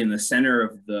eye in the center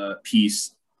of the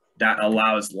piece that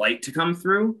allows light to come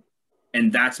through.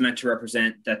 And that's meant to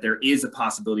represent that there is a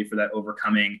possibility for that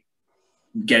overcoming,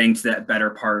 getting to that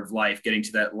better part of life, getting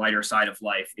to that lighter side of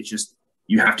life. It's just,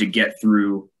 you have to get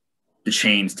through the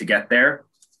chains to get there.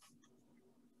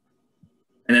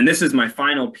 And then this is my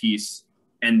final piece.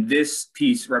 And this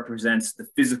piece represents the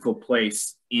physical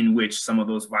place in which some of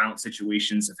those violent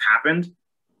situations have happened.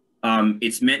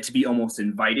 It's meant to be almost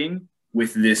inviting,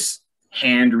 with this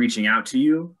hand reaching out to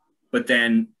you, but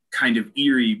then kind of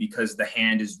eerie because the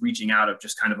hand is reaching out of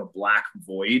just kind of a black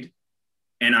void.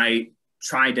 And I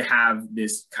tried to have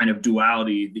this kind of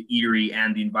duality, the eerie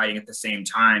and the inviting at the same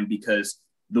time, because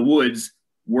the woods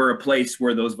were a place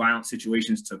where those violent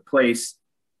situations took place,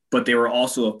 but they were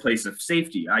also a place of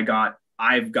safety. I've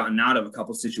gotten out of a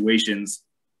couple situations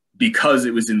because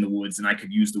it was in the woods and I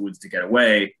could use the woods to get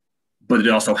away, but it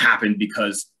also happened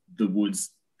because the woods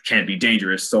can be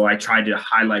dangerous. So I tried to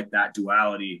highlight that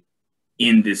duality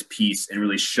in this piece and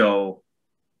really show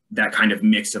that kind of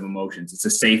mix of emotions. It's a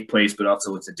safe place, but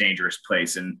also it's a dangerous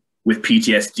place. And with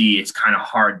PTSD, it's kind of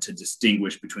hard to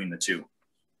distinguish between the two.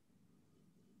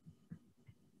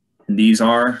 And these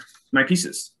are my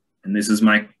pieces. And this is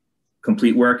my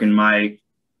complete work, and my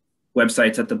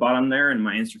website's at the bottom there, and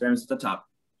my Instagram's at the top.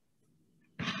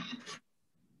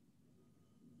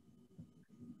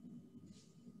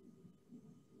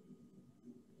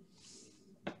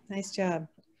 Nice job.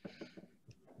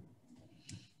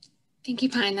 Thank you,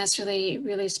 Pine. That's really,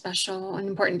 really special and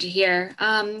important to hear.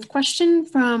 Question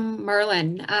from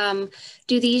Merlin.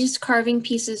 Do these carving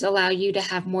pieces allow you to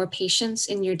have more patience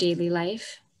in your daily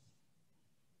life?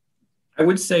 I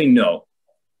would say no.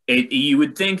 You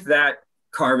would think that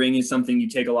carving is something you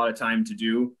take a lot of time to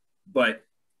do, but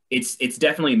it's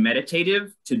definitely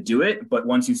meditative to do it. But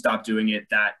once you stop doing it,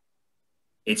 that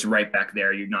it's right back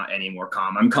there. You're not any more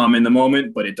calm. I'm calm in the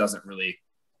moment, but it doesn't really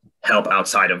help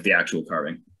outside of the actual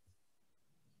carving.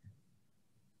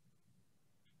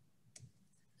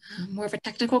 More of a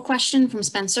technical question from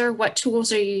Spencer. What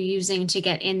tools are you using to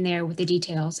get in there with the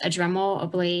details? A Dremel, a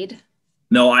blade?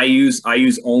 No, I use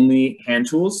only hand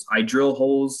tools. I drill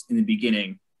holes in the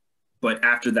beginning, but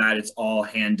after that, it's all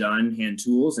hand done, hand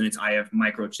tools. And I have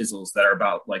micro chisels that are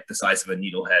about like the size of a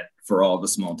needlehead for all the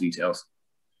small details.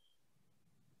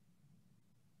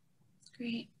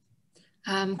 Great.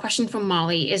 Question from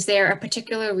Molly. Is there a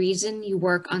particular reason you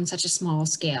work on such a small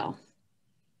scale?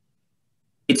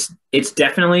 It's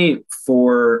definitely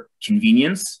for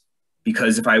convenience,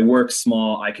 because if I work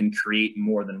small, I can create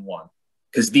more than one.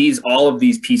 Because all of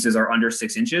these pieces are under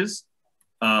 6 inches.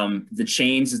 The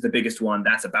chains is the biggest one.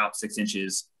 That's about 6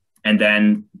 inches. And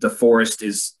then the forest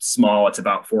is small. It's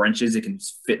about 4 inches. It can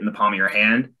fit in the palm of your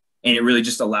hand. And it really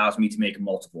just allows me to make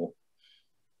multiple.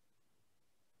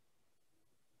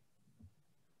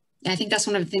 I think that's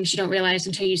one of the things you don't realize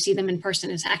until you see them in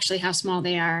person, is actually how small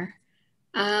they are.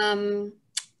 So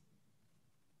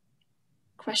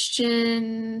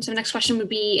the next question would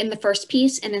be, in the first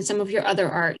piece and in some of your other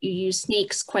art, you use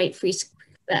snakes quite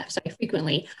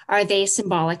frequently. Are they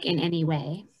symbolic in any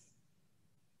way?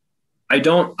 I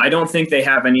don't think they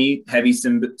have any heavy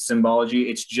symbology.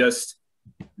 It's just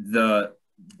the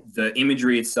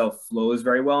imagery itself flows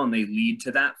very well, and they lead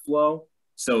to that flow.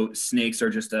 So snakes are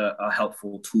just a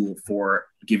helpful tool for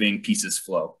giving pieces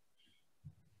flow.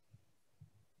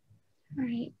 All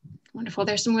right, wonderful.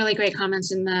 There's some really great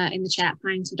comments in the chat,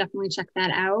 Pine, so definitely check that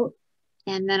out.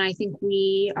 And then I think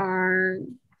we are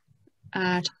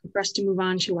time for us to move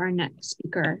on to our next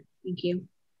speaker. Thank you.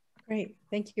 Great.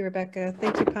 Thank you, Rebecca.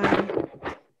 Thank you, Pine.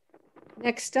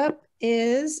 Next up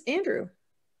is Andrew.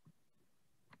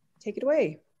 Take it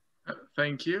away.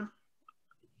 Thank you.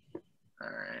 All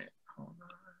right. Hold on.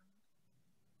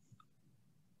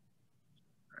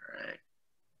 All right.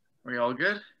 We all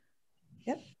good?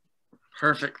 Yep.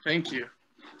 Perfect. Thank you.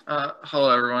 Hello,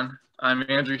 everyone. I'm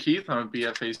Andrew Heath. I'm a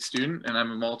BFA student, and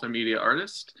I'm a multimedia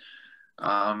artist.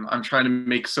 I'm trying to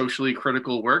make socially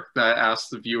critical work that asks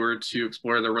the viewer to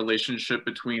explore the relationship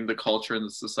between the culture and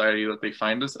the society that they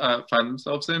find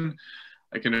themselves in.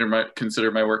 I can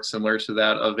consider my work similar to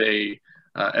that of a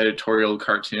editorial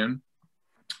cartoon.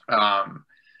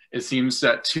 it seems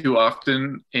that too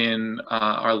often in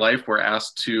our life, we're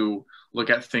asked to look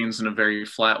at things in a very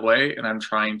flat way. And I'm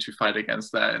trying to fight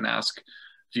against that and ask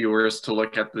viewers to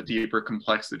look at the deeper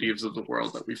complexities of the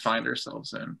world that we find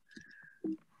ourselves in.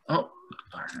 Oh,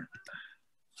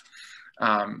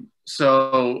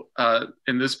 so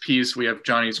in this piece, we have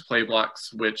Johnny's Play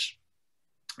Blocks, which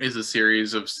is a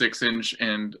series of 6-inch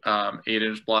and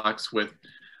 8-inch blocks with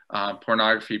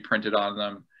pornography printed on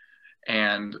them.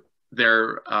 And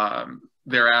they're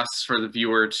asked for the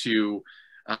viewer to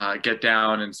get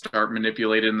down and start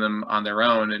manipulating them on their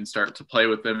own and start to play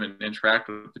with them and interact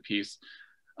with the piece.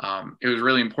 It was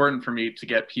really important for me to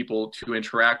get people to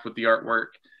interact with the artwork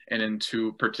and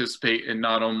to participate in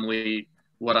not only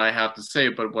what I have to say,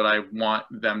 but what I want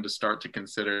them to start to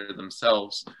consider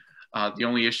themselves. The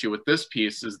only issue with this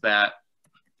piece is that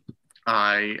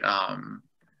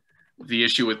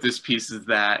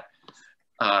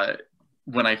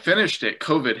when I finished it,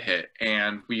 COVID hit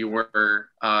and we were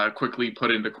quickly put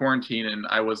into quarantine, and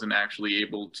I wasn't actually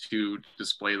able to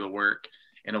display the work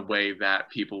in a way that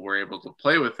people were able to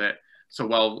play with it. So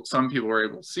while some people were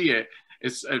able to see it,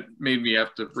 it made me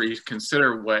have to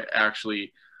reconsider what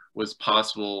actually was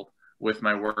possible with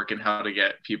my work and how to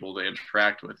get people to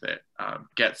interact with it,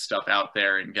 get stuff out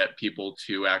there and get people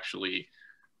to actually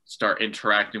start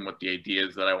interacting with the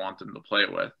ideas that I want them to play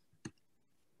with.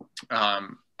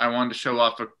 I wanted to show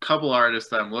off a couple artists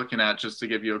that I'm looking at just to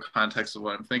give you a context of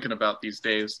what I'm thinking about these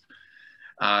days.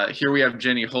 Here we have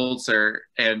Jenny Holzer,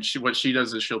 and what she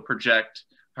does is she'll project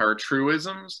her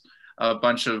truisms, a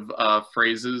bunch of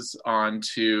phrases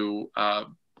onto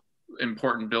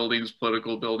important buildings,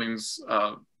 political buildings,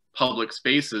 public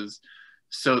spaces,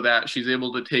 so that she's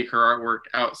able to take her artwork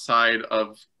outside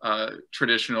of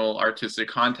traditional artistic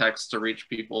contexts to reach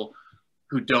people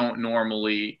who don't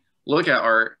normally look at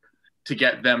art, to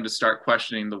get them to start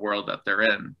questioning the world that they're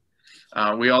in.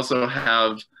 We also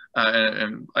have,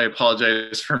 and I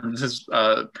apologize for this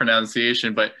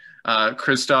pronunciation, but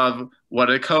Krzysztof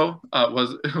Wadicko.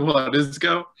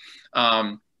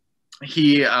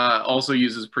 He also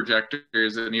uses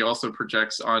projectors, and he also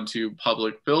projects onto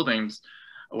public buildings.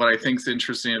 What I think is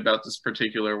interesting about this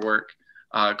particular work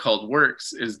called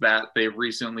Works is that they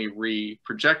recently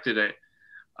re-projected it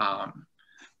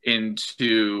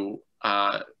into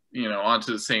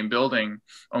onto the same building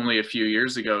only a few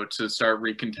years ago to start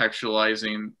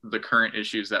recontextualizing the current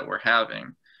issues that we're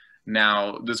having.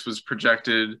 Now, this was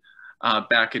projected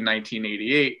back in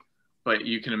 1988, but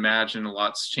you can imagine a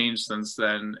lot's changed since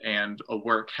then, and a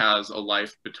work has a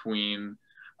life between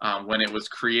when it was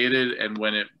created and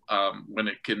when it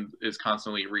is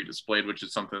constantly redisplayed, which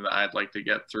is something that I'd like to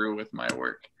get through with my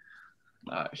work.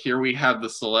 Here we have the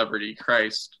Celebrity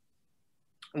Christ,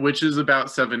 which is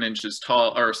about 7 inches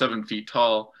tall, or 7 feet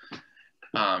tall.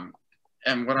 And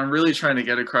what I'm really trying to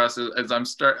get across is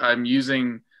I'm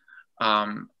using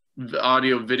the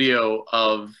audio video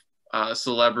of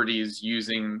celebrities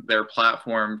using their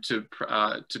platform to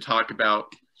talk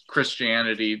about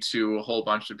Christianity to a whole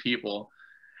bunch of people.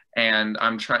 And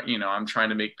I'm trying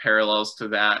to make parallels to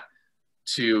that,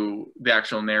 to the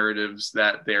actual narratives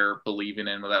that they're believing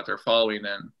in, or that they're following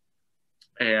in.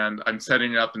 And I'm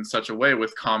setting it up in such a way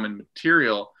with common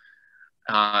material,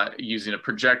 using a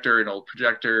projector, an old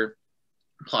projector,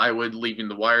 plywood, leaving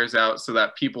the wires out so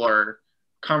that people are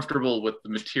comfortable with the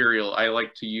material. I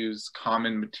like to use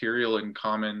common material and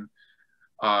common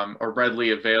or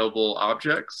readily available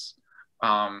objects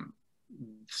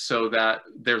so that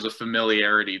there's a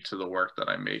familiarity to the work that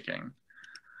I'm making.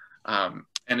 And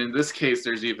in this case,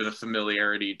 there's even a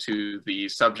familiarity to the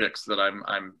subjects that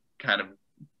I'm kind of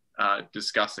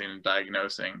discussing and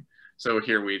diagnosing. So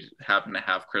here we happen to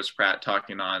have Chris Pratt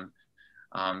talking on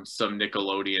some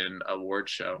Nickelodeon award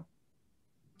show.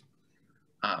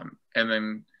 And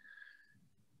then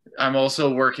I'm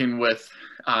also working with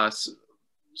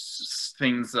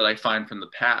things that I find from the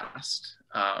past.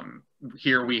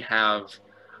 Here we have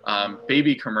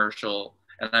baby commercial,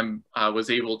 and I was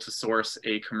able to source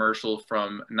a commercial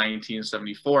from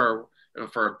 1974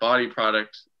 for a body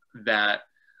product that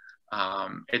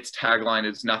its tagline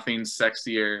is "Nothing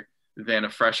sexier than a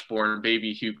fresh-born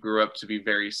baby who grew up to be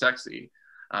very sexy."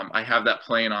 I have that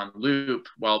playing on loop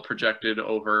while projected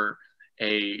over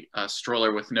a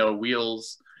stroller with no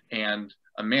wheels and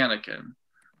a mannequin.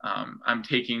 I'm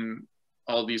taking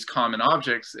all these common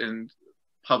objects and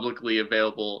publicly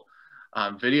available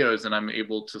videos, and I'm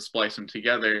able to splice them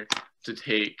together to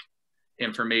take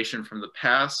information from the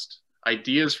past,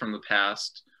 ideas from the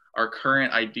past, our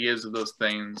current ideas of those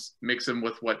things, mix them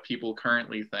with what people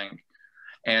currently think,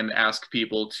 and ask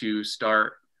people to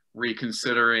start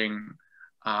reconsidering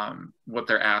what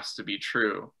they're asked to be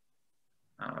true.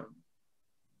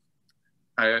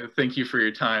 I thank you for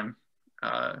your time.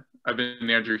 I've been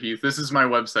Andrew Heath. This is my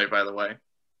website, by the way.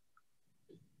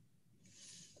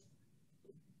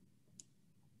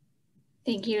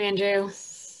 Thank you, Andrew.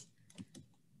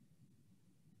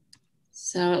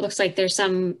 So it looks like there's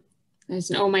an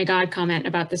oh my God comment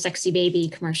about the sexy baby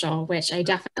commercial, which I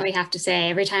definitely have to say,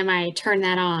 every time I turn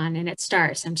that on and it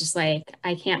starts, I'm just like,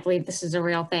 I can't believe this is a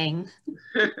real thing.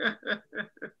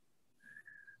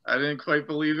 I didn't quite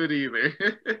believe it either.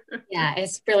 Yeah,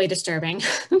 it's really disturbing.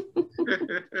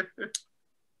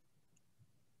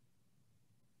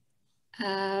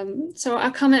 So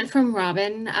a comment from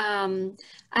Robin.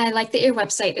 I like that your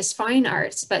website is fine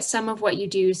arts, but some of what you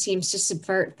do seems to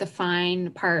subvert the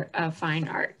fine part of fine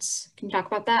arts. Can you talk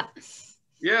about that?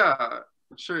 Yeah,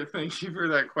 sure. Thank you for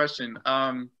that question.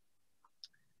 Fine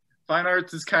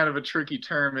arts is kind of a tricky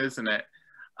term, isn't it?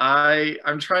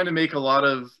 I'm trying to make a lot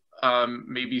of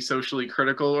maybe socially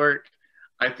critical work.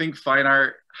 I think fine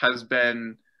art has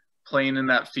been playing in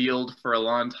that field for a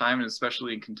long time, and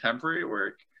especially in contemporary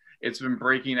work. It's been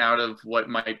breaking out of what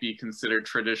might be considered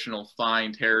traditional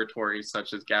fine territories,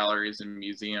 such as galleries and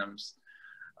museums.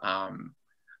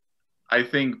 I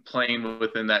think playing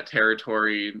within that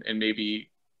territory and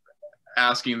maybe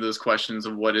asking those questions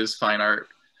of what is fine art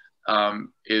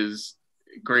is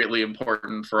greatly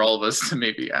important for all of us to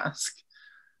maybe ask.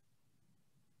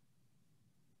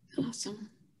 Awesome.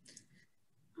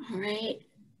 All right.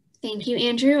 Thank you,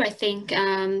 Andrew. I think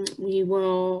we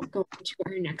will go to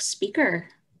our next speaker.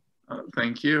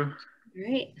 Thank you. All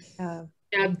right.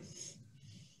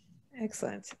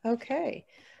 Excellent. Okay.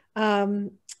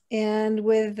 And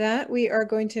with that, we are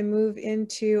going to move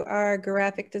into our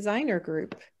graphic designer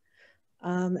group.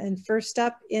 And first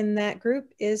up in that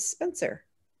group is Spencer.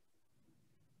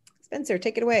 Spencer,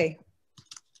 take it away.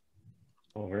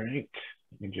 All right.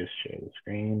 Let me just share the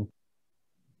screen.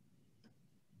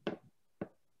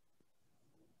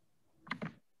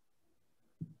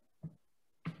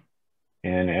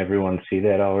 Can everyone see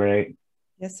that all right?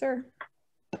 Yes, sir.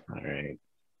 All right.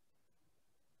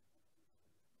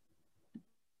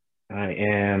 I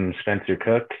am Spencer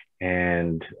Cook,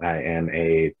 and I am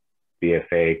a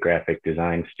BFA graphic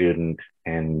design student,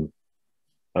 and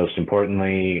most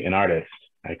importantly, an artist.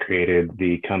 I created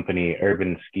the company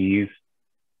Urban Skis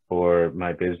for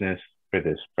my business for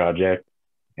this project,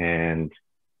 and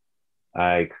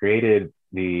I created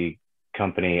the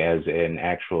company as an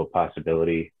actual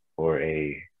possibility for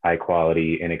a high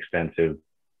quality, inexpensive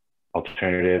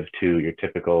alternative to your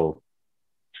typical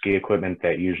ski equipment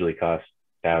that usually costs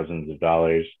thousands of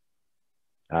dollars.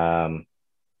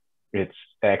 It's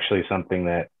actually something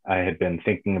that I had been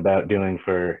thinking about doing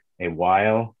for a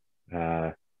while.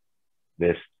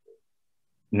 This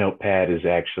notepad is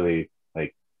actually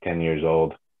like 10 years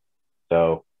old.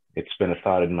 So it's been a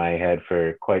thought in my head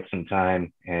for quite some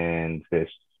time, and this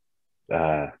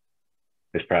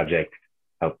project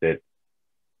helped it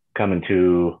come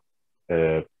into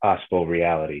a possible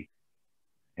reality.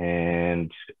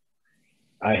 And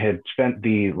I had spent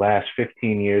the last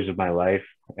 15 years of my life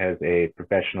as a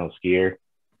professional skier.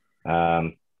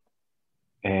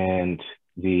 And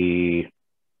the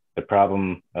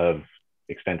problem of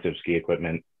expensive ski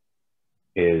equipment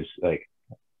is like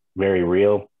very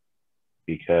real,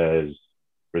 because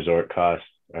resort costs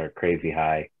are crazy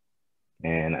high.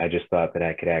 And I just thought that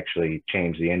I could actually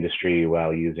change the industry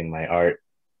while using my art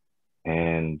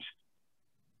and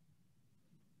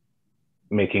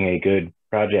making a good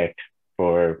project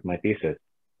for my thesis.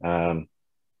 I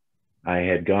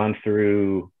had gone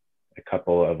through a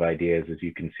couple of ideas, as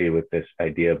you can see with this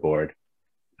idea board.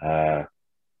 I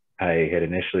had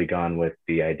initially gone with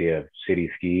the idea of city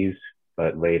skis,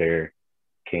 but later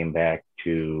came back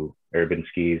to urban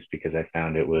skis because I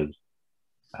found it was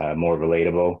more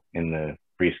relatable in the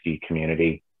free ski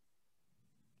community.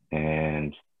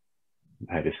 And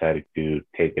I decided to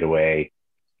take it away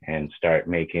and start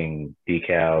making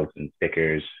decals and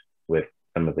stickers with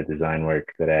some of the design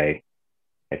work that I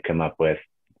had come up with.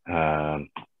 So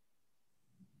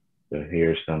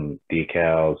here's some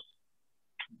decals.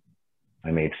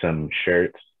 I made some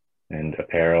shirts and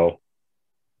apparel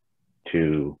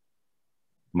to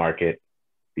market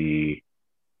the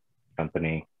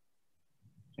company.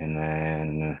 And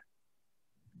then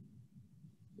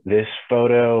this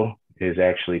photo is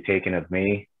actually taken of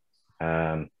me.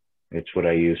 It's what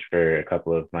I used for a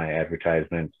couple of my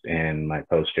advertisements and my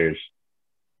posters.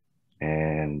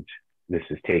 And this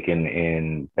is taken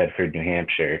in Bedford, New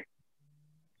Hampshire.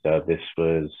 So this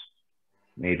was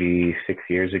maybe 6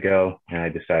 years ago, and I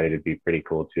decided it'd be pretty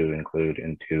cool to include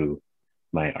into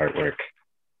my artwork.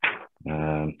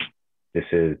 This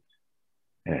is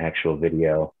an actual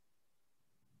video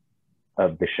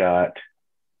of the shot.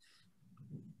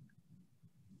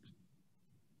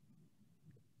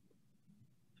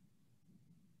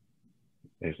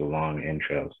 There's a long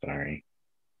intro, sorry.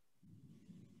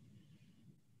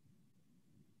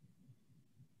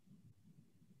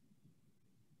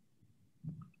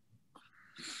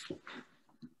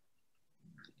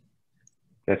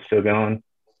 That's still going?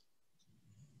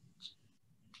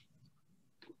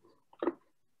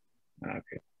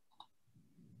 Okay.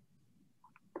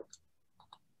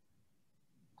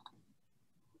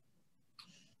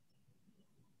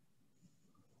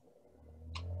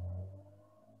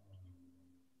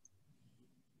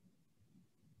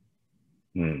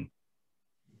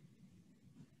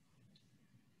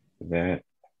 That,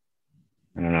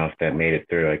 I don't know if that made it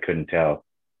through. I couldn't tell.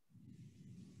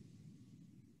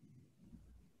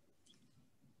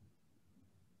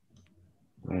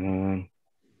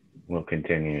 We'll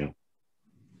continue.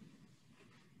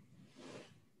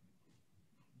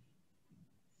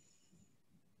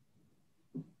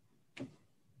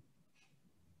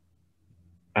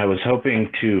 I was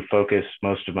hoping to focus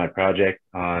most of my project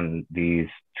on these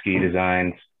ski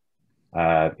designs.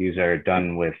 These are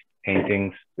done with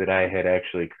paintings that I had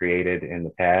actually created in the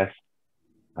past.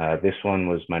 This one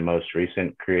was my most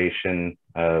recent creation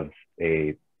of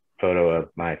a photo of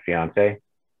my fiance,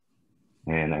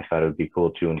 and I thought it would be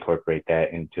cool to incorporate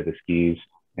that into the skis.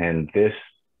 And this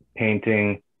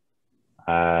painting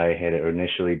I had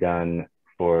initially done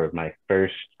for my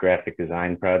first graphic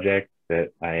design project that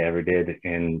I ever did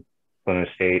in Plymouth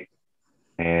State,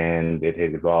 and it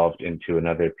had evolved into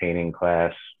another painting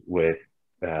class with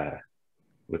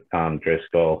Tom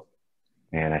Driscoll,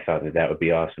 and I thought that that would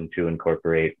be awesome to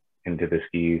incorporate into the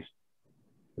skis.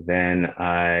 Then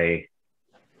I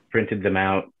printed them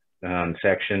out on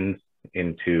sections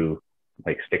into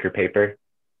like sticker paper,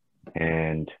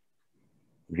 and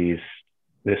this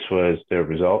was the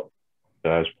result. So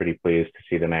I was pretty pleased to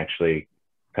see them actually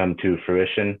come to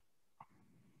fruition.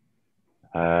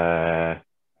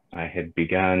 I had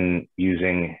begun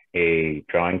using a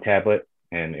drawing tablet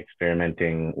and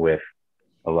experimenting with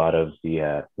a lot of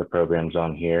the programs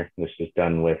on here. This is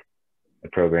done with a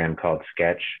program called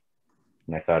Sketch,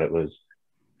 and I thought it was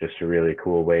just a really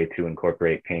cool way to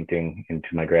incorporate painting into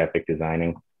my graphic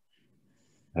designing.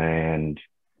 And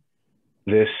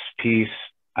this piece,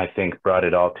 I think, brought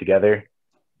it all together,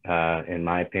 in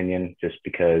my opinion, just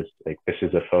because like this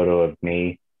is a photo of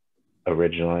me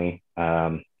originally,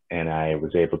 and I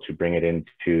was able to bring it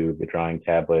into the drawing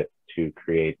tablet to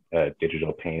create a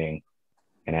digital painting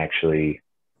and actually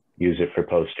use it for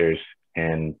posters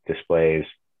and displays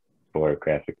for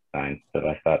graphic design. So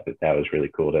I thought that that was really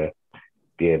cool to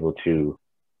be able to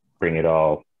bring it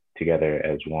all together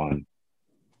as one.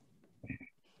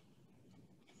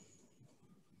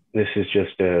 This is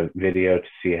just a video to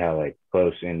see how like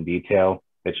close in detail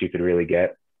that you could really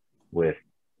get with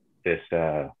this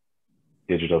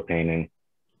digital painting.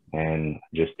 And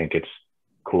I just think it's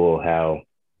cool how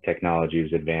technology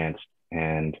is advanced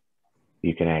and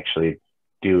you can actually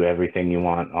do everything you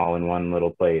want all in one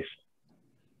little place.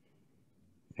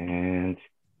 And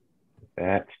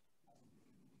that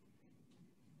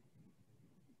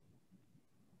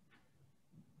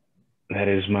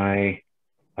is my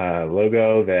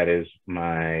logo, that is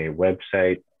my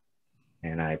website,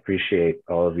 and I appreciate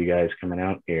all of you guys coming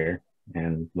out here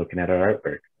and looking at our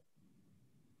artwork.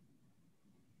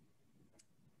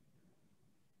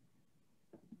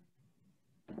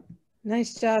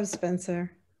 Nice job,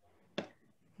 Spencer.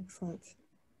 Excellent.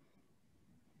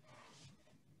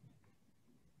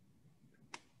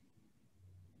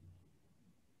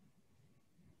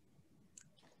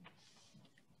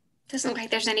 Doesn't look like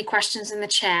there's any questions in the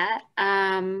chat,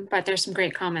 but there's some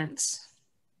great comments.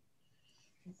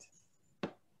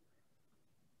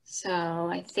 So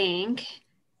I think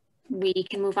we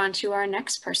can move on to our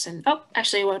next person. Oh,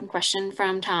 actually one question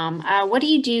from Tom. What do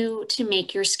you do to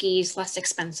make your skis less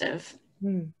expensive?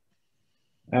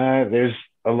 There's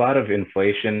a lot of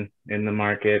inflation in the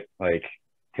market. Like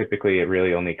typically it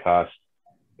really only costs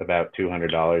about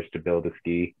 $200 to build a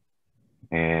ski.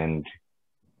 And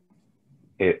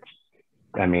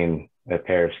I mean, a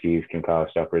pair of skis can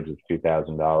cost upwards of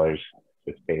 $2,000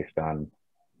 just based on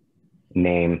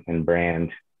name and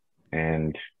brand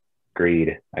and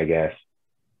greed, I guess,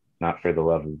 not for the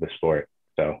love of the sport.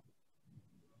 So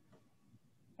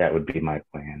that would be my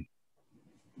plan.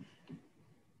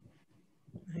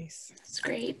 Nice. That's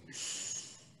great.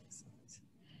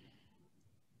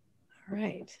 All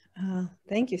right.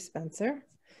 Thank you, Spencer.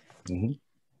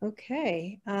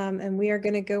 Okay. And we are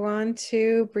going to go on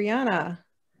to Brianna.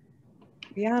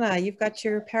 Brianna, you've got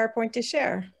your PowerPoint to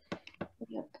share.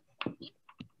 Yep.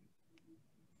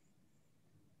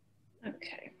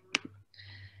 Okay.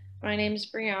 My name is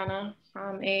Brianna.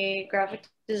 I'm a graphic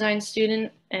design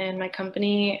student, and my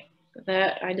company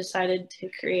that I decided to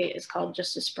create is called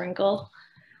Just a Sprinkle,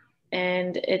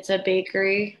 and it's a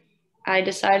bakery. I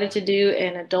decided to do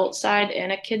an adult side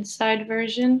and a kid's side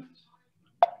version.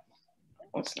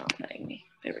 Oh, it's not letting me.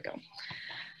 There we go.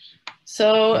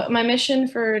 So my mission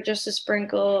for Just a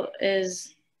Sprinkle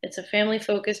is it's a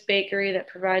family-focused bakery that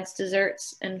provides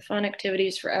desserts and fun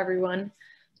activities for everyone.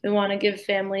 We want to give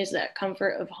families that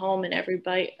comfort of home in every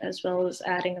bite, as well as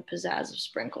adding a pizzazz of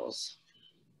sprinkles.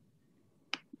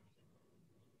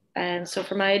 And so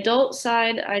for my adult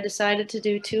side, I decided to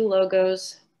do two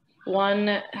logos.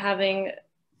 One having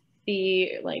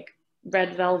the like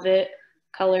red velvet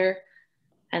color,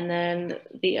 and then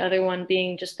the other one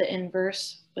being just the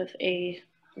inverse with a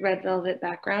red velvet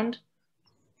background.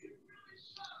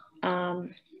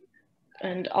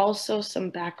 And also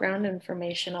some background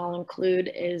information I'll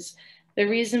include is the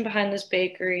reason behind this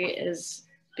bakery is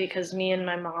because me and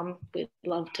my mom, we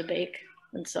love to bake.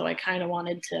 And so I kind of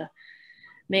wanted to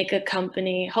make a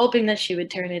company, hoping that she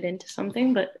would turn it into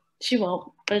something, but she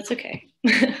won't, but it's okay.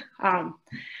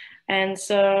 And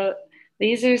so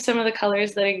these are some of the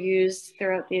colors that are used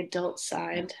throughout the adult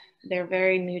side. They're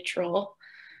very neutral.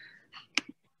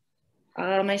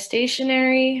 My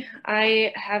stationery,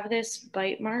 I have this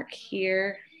bite mark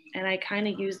here, and I kind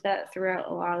of use that throughout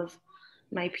a lot of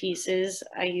my pieces.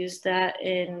 I use that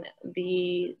in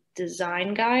the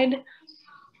design guide.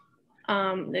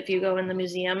 If you go in the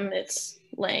museum, it's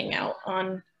laying out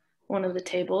on one of the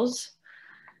tables.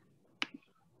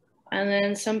 And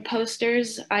then some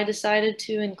posters, I decided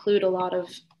to include a lot of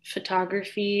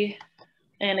photography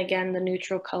and again, the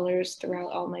neutral colors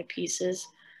throughout all my pieces.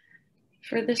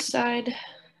 For this side,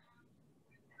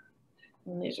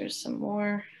 and these are some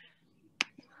more.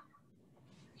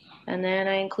 And then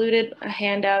I included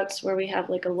handouts where we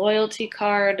have like a loyalty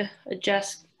card, a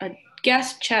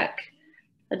guest check,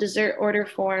 a dessert order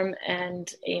form, and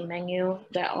a menu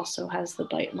that also has the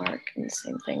bite mark, and the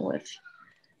same thing with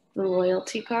the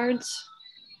loyalty cards.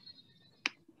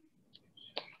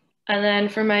 And then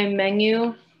for my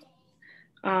menu,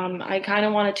 I kind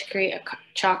of wanted to create a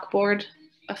chalkboard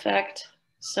effect.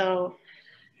 So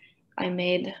I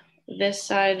made this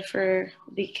side for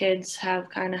the kids have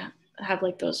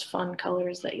like those fun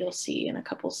colors that you'll see in a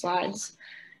couple slides.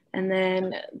 And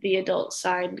then the adult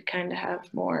side kind of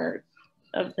have more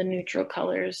of the neutral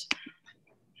colors.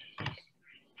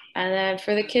 And then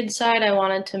for the kids side, I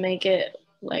wanted to make it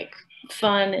like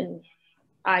fun and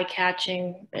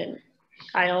eye-catching. And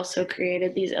I also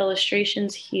created these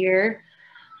illustrations here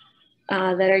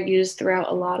that are used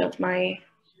throughout a lot of my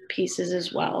pieces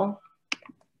as well.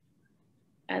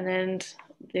 And then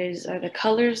these are the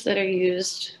colors that are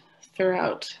used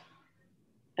throughout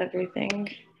everything.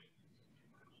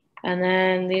 And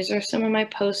then these are some of my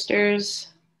posters.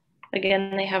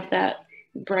 Again, they have that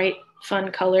bright,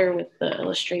 fun color with the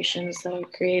illustrations that I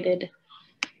created.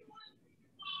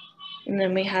 And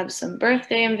then we have some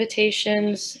birthday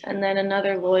invitations and then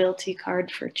another loyalty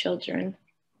card for children.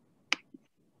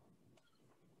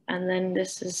 And then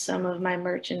this is some of my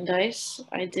merchandise.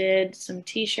 I did some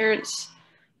t-shirts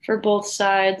for both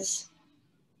sides.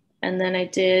 And then I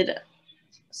did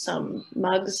some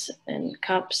mugs and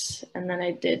cups, and then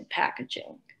I did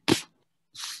packaging.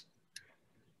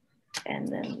 And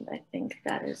then I think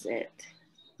that is it.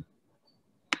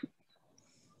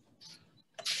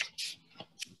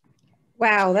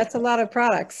 Wow, that's a lot of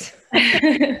products.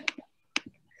 I'm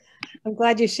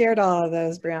glad you shared all of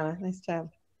those, Brianna. Nice job.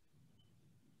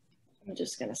 I'm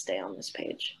just gonna stay on this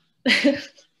page.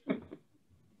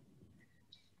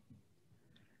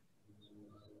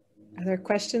 Are there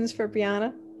questions for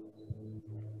Brianna?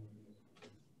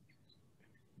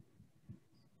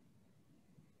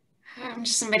 I'm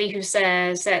just somebody who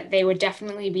says that they would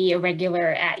definitely be a regular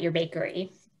at your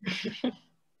bakery.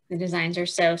 The designs are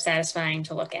so satisfying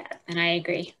to look at, and I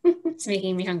agree. It's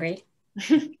making me hungry.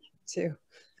 Too.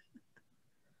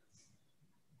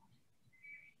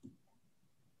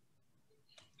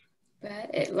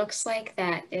 But it looks like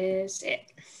that is it.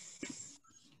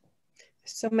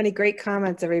 So many great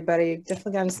comments, everybody.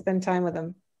 Definitely got to spend time with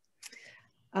them.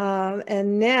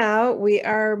 And now we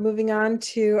are moving on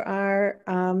to our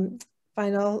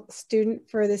final student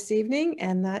for this evening,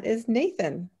 and that is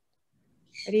Nathan.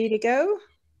 Ready to go?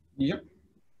 Yep.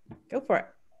 Go for it.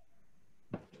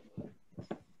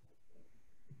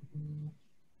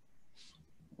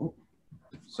 Oh,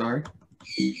 sorry.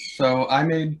 So I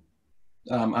made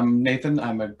I'm Nathan.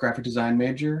 I'm a graphic design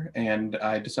major, and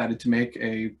I decided to make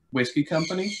a whiskey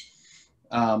company.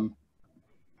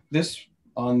 This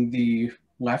on the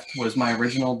left was my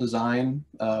original design.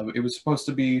 It was supposed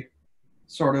to be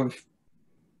sort of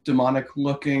demonic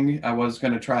looking. I was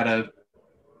going to try to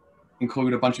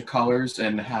include a bunch of colors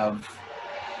and have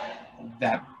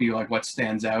that be like what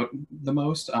stands out the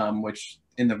most, which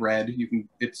in the red,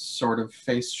 it's sort of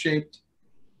face shaped.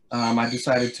 I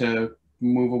decided to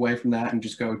move away from that and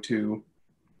just go to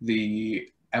the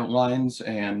outlines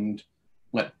and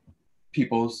let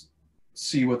people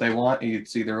see what they want.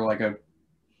 It's either like a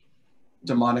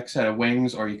demonic set of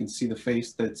wings, or you can see the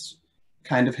face that's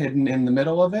kind of hidden in the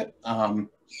middle of it.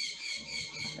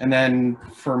 And then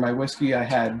for my whiskey, I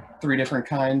had 3 different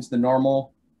kinds. The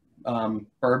normal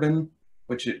bourbon,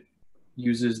 which it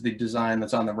uses the design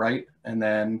that's on the right. And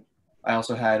then I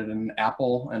also had an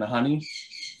apple and a honey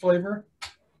flavor.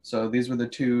 So these were the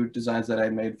 2 designs that I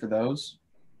made for those.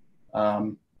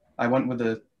 I went with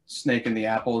the snake and the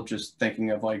apple, just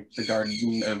thinking of like the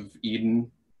Garden of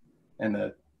Eden, and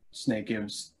the snake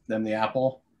gives them the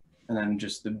apple, and then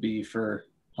just the bee for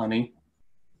honey.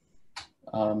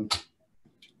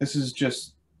 This is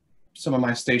just some of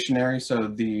my stationery. So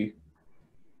the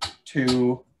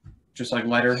 2 just like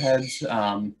letterheads,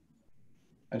 I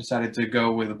decided to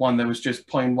go with one that was just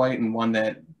plain white and one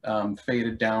that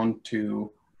faded down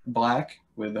to black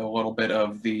with a little bit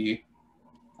of the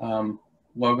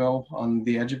logo on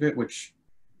the edge of it, which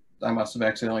I must have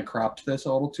accidentally cropped this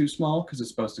a little too small because it's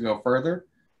supposed to go further.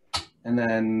 And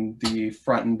then the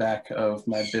front and back of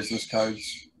my business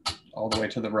cards all the way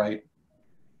to the right.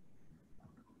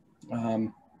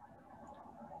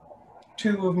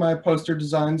 2 of my poster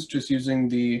designs just using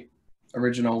the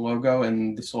original logo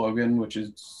and the slogan, which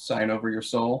is "Sign Over Your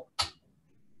Soul."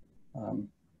 And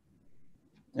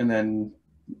then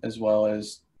as well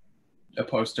as a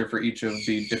poster for each of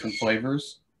the different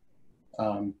flavors.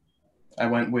 I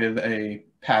went with a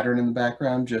pattern in the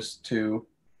background just to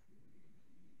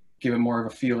give it more of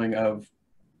a feeling of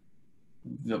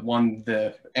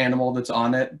the animal that's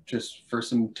on it, just for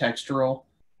some textural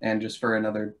and just for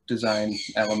another design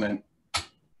element.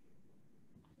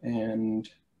 And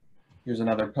here's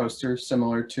another poster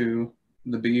similar to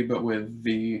the bee, but with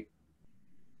the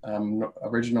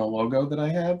original logo that I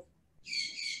have.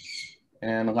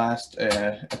 And last,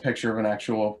 a picture of an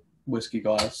actual whiskey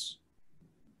glass.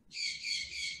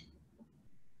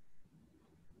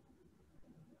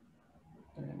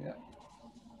 And yeah,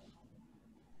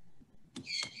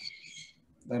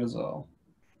 that is all.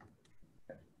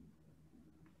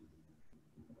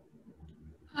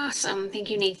 Awesome.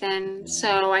 Thank you, Nathan.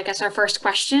 So I guess our first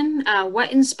question,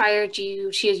 what inspired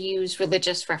you to use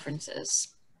religious references?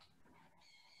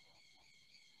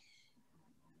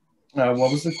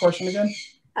 What was the question again?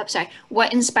 I'm sorry.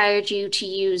 What inspired you to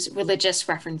use religious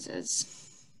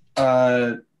references?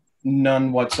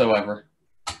 None whatsoever.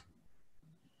 All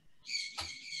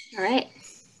right.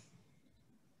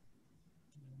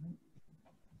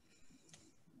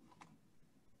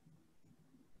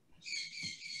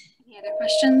 Any other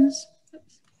questions?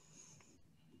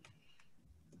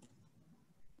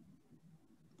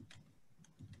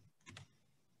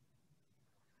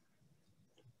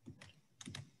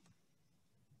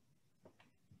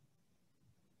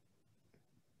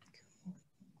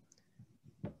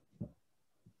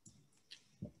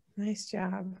 Nice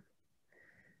job.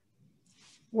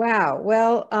 Wow.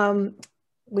 Well,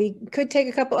 we could take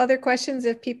a couple other questions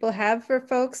if people have for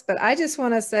folks, but I just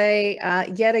want to say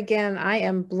yet again, I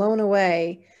am blown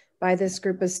away by this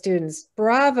group of students.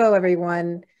 Bravo,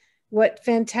 everyone. What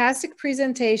fantastic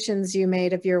presentations you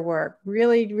made of your work.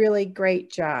 Really, really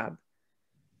great job.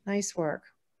 Nice work.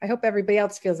 I hope everybody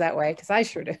else feels that way, because I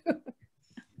sure do.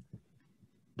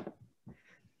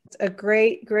 It's a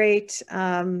great, great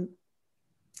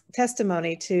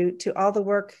testimony to all the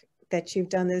work that you've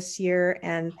done this year,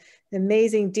 and the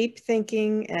amazing deep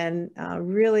thinking, and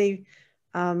really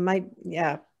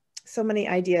so many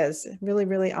ideas. Really,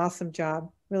 really awesome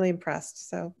job. Really impressed.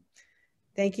 So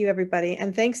thank you, everybody.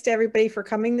 And thanks to everybody for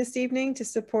coming this evening to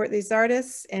support these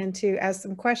artists and to ask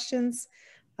some questions.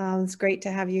 It's great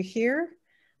to have you here.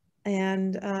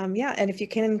 And yeah, and if you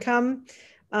can come,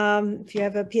 if you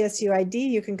have a PSU ID,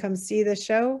 you can come see the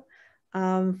show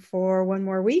for one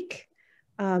more week.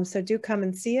 So do come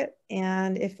and see it.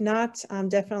 And if not,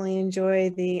 definitely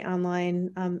enjoy the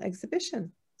online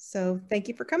exhibition. So thank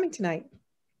you for coming tonight.